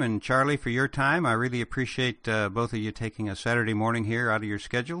time, and Charlie for your time. I really appreciate both of you taking a Saturday morning here out of your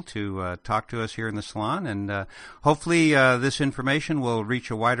schedule to talk to us here in the salon, and hopefully this information will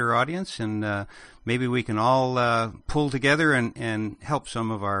reach a wider audience, and maybe we can all pull together and help some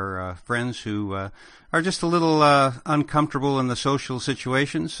of our friends who are just a little uncomfortable in the social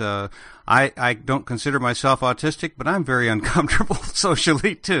situations. I don't consider myself autistic, but I'm very uncomfortable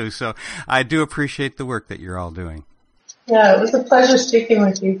socially, too, so I do appreciate the work that you're all doing. Yeah, it was a pleasure speaking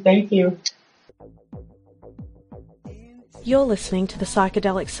with you. Thank you. You're listening to the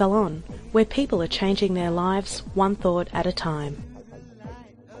Psychedelic Salon, where people are changing their lives one thought at a time.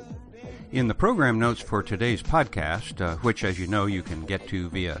 In the program notes for today's podcast, which, as you know, you can get to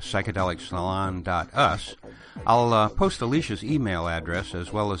via psychedelicsalon.us, I'll post Alicia's email address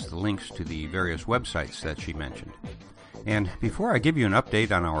as well as the links to the various websites that she mentioned. And before I give you an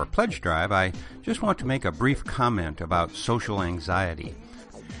update on our pledge drive, I just want to make a brief comment about social anxiety.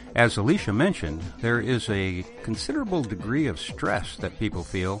 As Alicia mentioned, there is a considerable degree of stress that people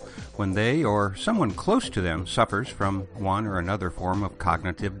feel when they or someone close to them suffers from one or another form of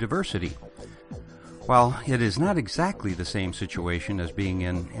cognitive diversity. While it is not exactly the same situation as being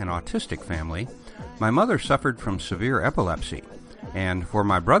in an autistic family, my mother suffered from severe epilepsy. And for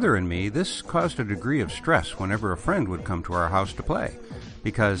my brother and me, this caused a degree of stress whenever a friend would come to our house to play,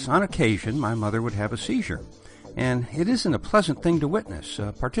 because on occasion my mother would have a seizure. And it isn't a pleasant thing to witness,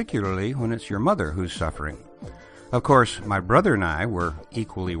 particularly when it's your mother who's suffering. Of course, my brother and I were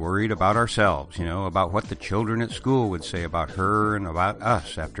equally worried about ourselves, about what the children at school would say about her and about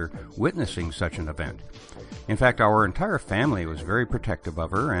us after witnessing such an event. In fact, our entire family was very protective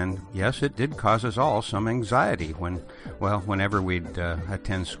of her, and yes, it did cause us all some anxiety whenever we'd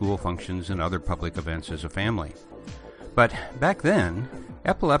attend school functions and other public events as a family. But back then,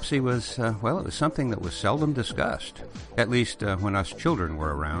 epilepsy was, it was something that was seldom discussed, at least when us children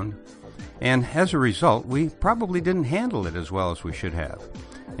were around. And as a result, we probably didn't handle it as well as we should have.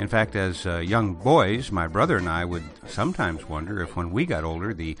 In fact, as young boys, my brother and I would sometimes wonder if when we got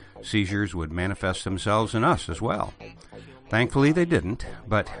older, the seizures would manifest themselves in us as well. Thankfully, they didn't,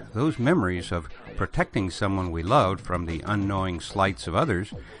 but those memories of protecting someone we loved from the unknowing slights of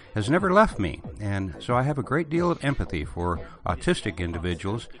others has never left me, and so I have a great deal of empathy for autistic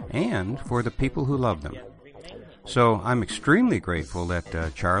individuals and for the people who love them. So I'm extremely grateful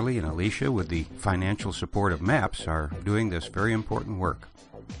that Charlie and Alicia, with the financial support of MAPS, are doing this very important work.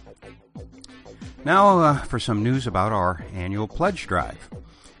 Now for some news about our annual pledge drive.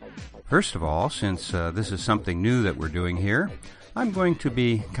 First of all, since this is something new that we're doing here, I'm going to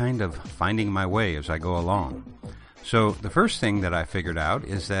be kind of finding my way as I go along. So the first thing that I figured out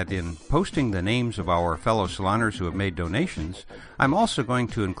is that in posting the names of our fellow saloners who have made donations, I'm also going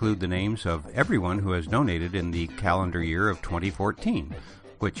to include the names of everyone who has donated in the calendar year of 2014,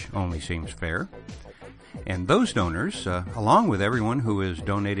 which only seems fair. And those donors, along with everyone who is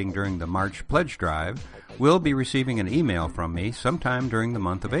donating during the March pledge drive, will be receiving an email from me sometime during the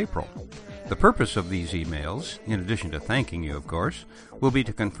month of April. The purpose of these emails, in addition to thanking you, of course, will be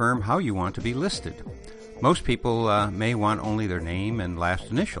to confirm how you want to be listed. Most people may want only their name and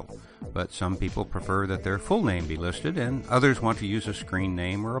last initial, but some people prefer that their full name be listed, and others want to use a screen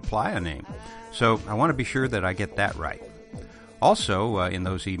name or a playa name. So I want to be sure that I get that right. Also, in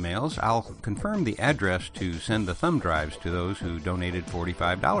those emails, I'll confirm the address to send the thumb drives to those who donated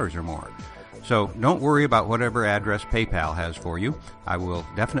 $45 or more. So don't worry about whatever address PayPal has for you. I will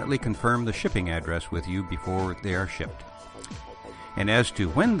definitely confirm the shipping address with you before they are shipped. And as to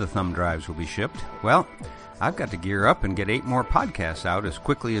when the thumb drives will be shipped, well, I've got to gear up and get 8 more podcasts out as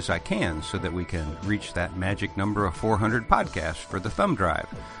quickly as I can so that we can reach that magic number of 400 podcasts for the thumb drive.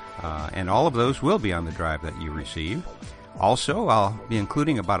 And all of those will be on the drive that you receive. Also, I'll be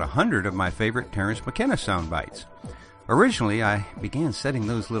including about 100 of my favorite Terence McKenna sound bites. Originally, I began setting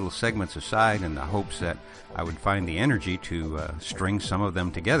those little segments aside in the hopes that I would find the energy to string some of them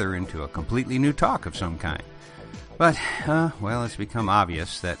together into a completely new talk of some kind. But, well, it's become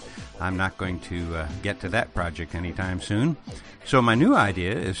obvious that I'm not going to get to that project anytime soon. So my new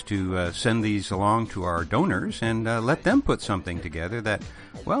idea is to send these along to our donors and let them put something together that,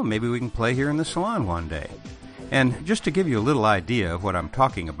 well, maybe we can play here in the salon one day. And just to give you a little idea of what I'm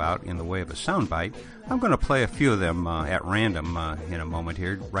talking about in the way of a soundbite, I'm going to play a few of them at random in a moment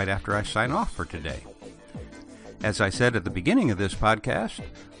here, right after I sign off for today. As I said at the beginning of this podcast,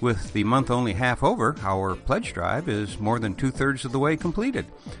 with the month only half over, our pledge drive is more than 2/3 of the way completed.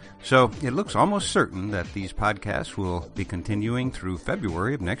 So it looks almost certain that these podcasts will be continuing through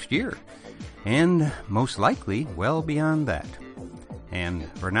February of next year, and most likely well beyond that.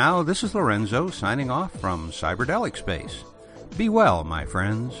 And for now, this is Lorenzo signing off from Cyberdelic Space. Be well, my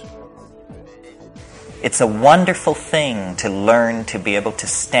friends. It's a wonderful thing to learn to be able to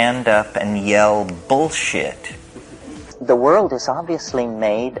stand up and yell bullshit. The world is obviously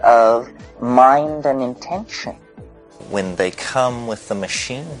made of mind and intention. When they come with the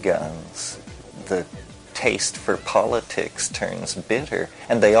machine guns, the taste for politics turns bitter,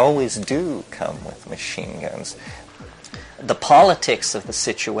 and they always do come with machine guns. The politics of the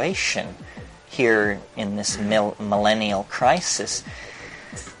situation here in this millennial crisis,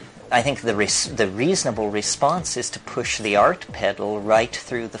 I think the reasonable response is to push the art pedal right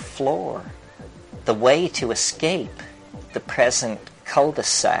through the floor. The way to escape the present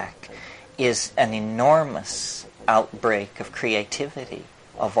cul-de-sac is an enormous outbreak of creativity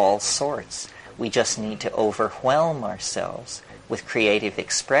of all sorts. We just need to overwhelm ourselves with creative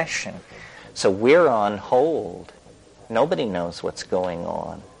expression. So we're on hold. Nobody knows what's going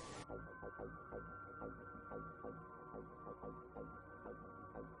on.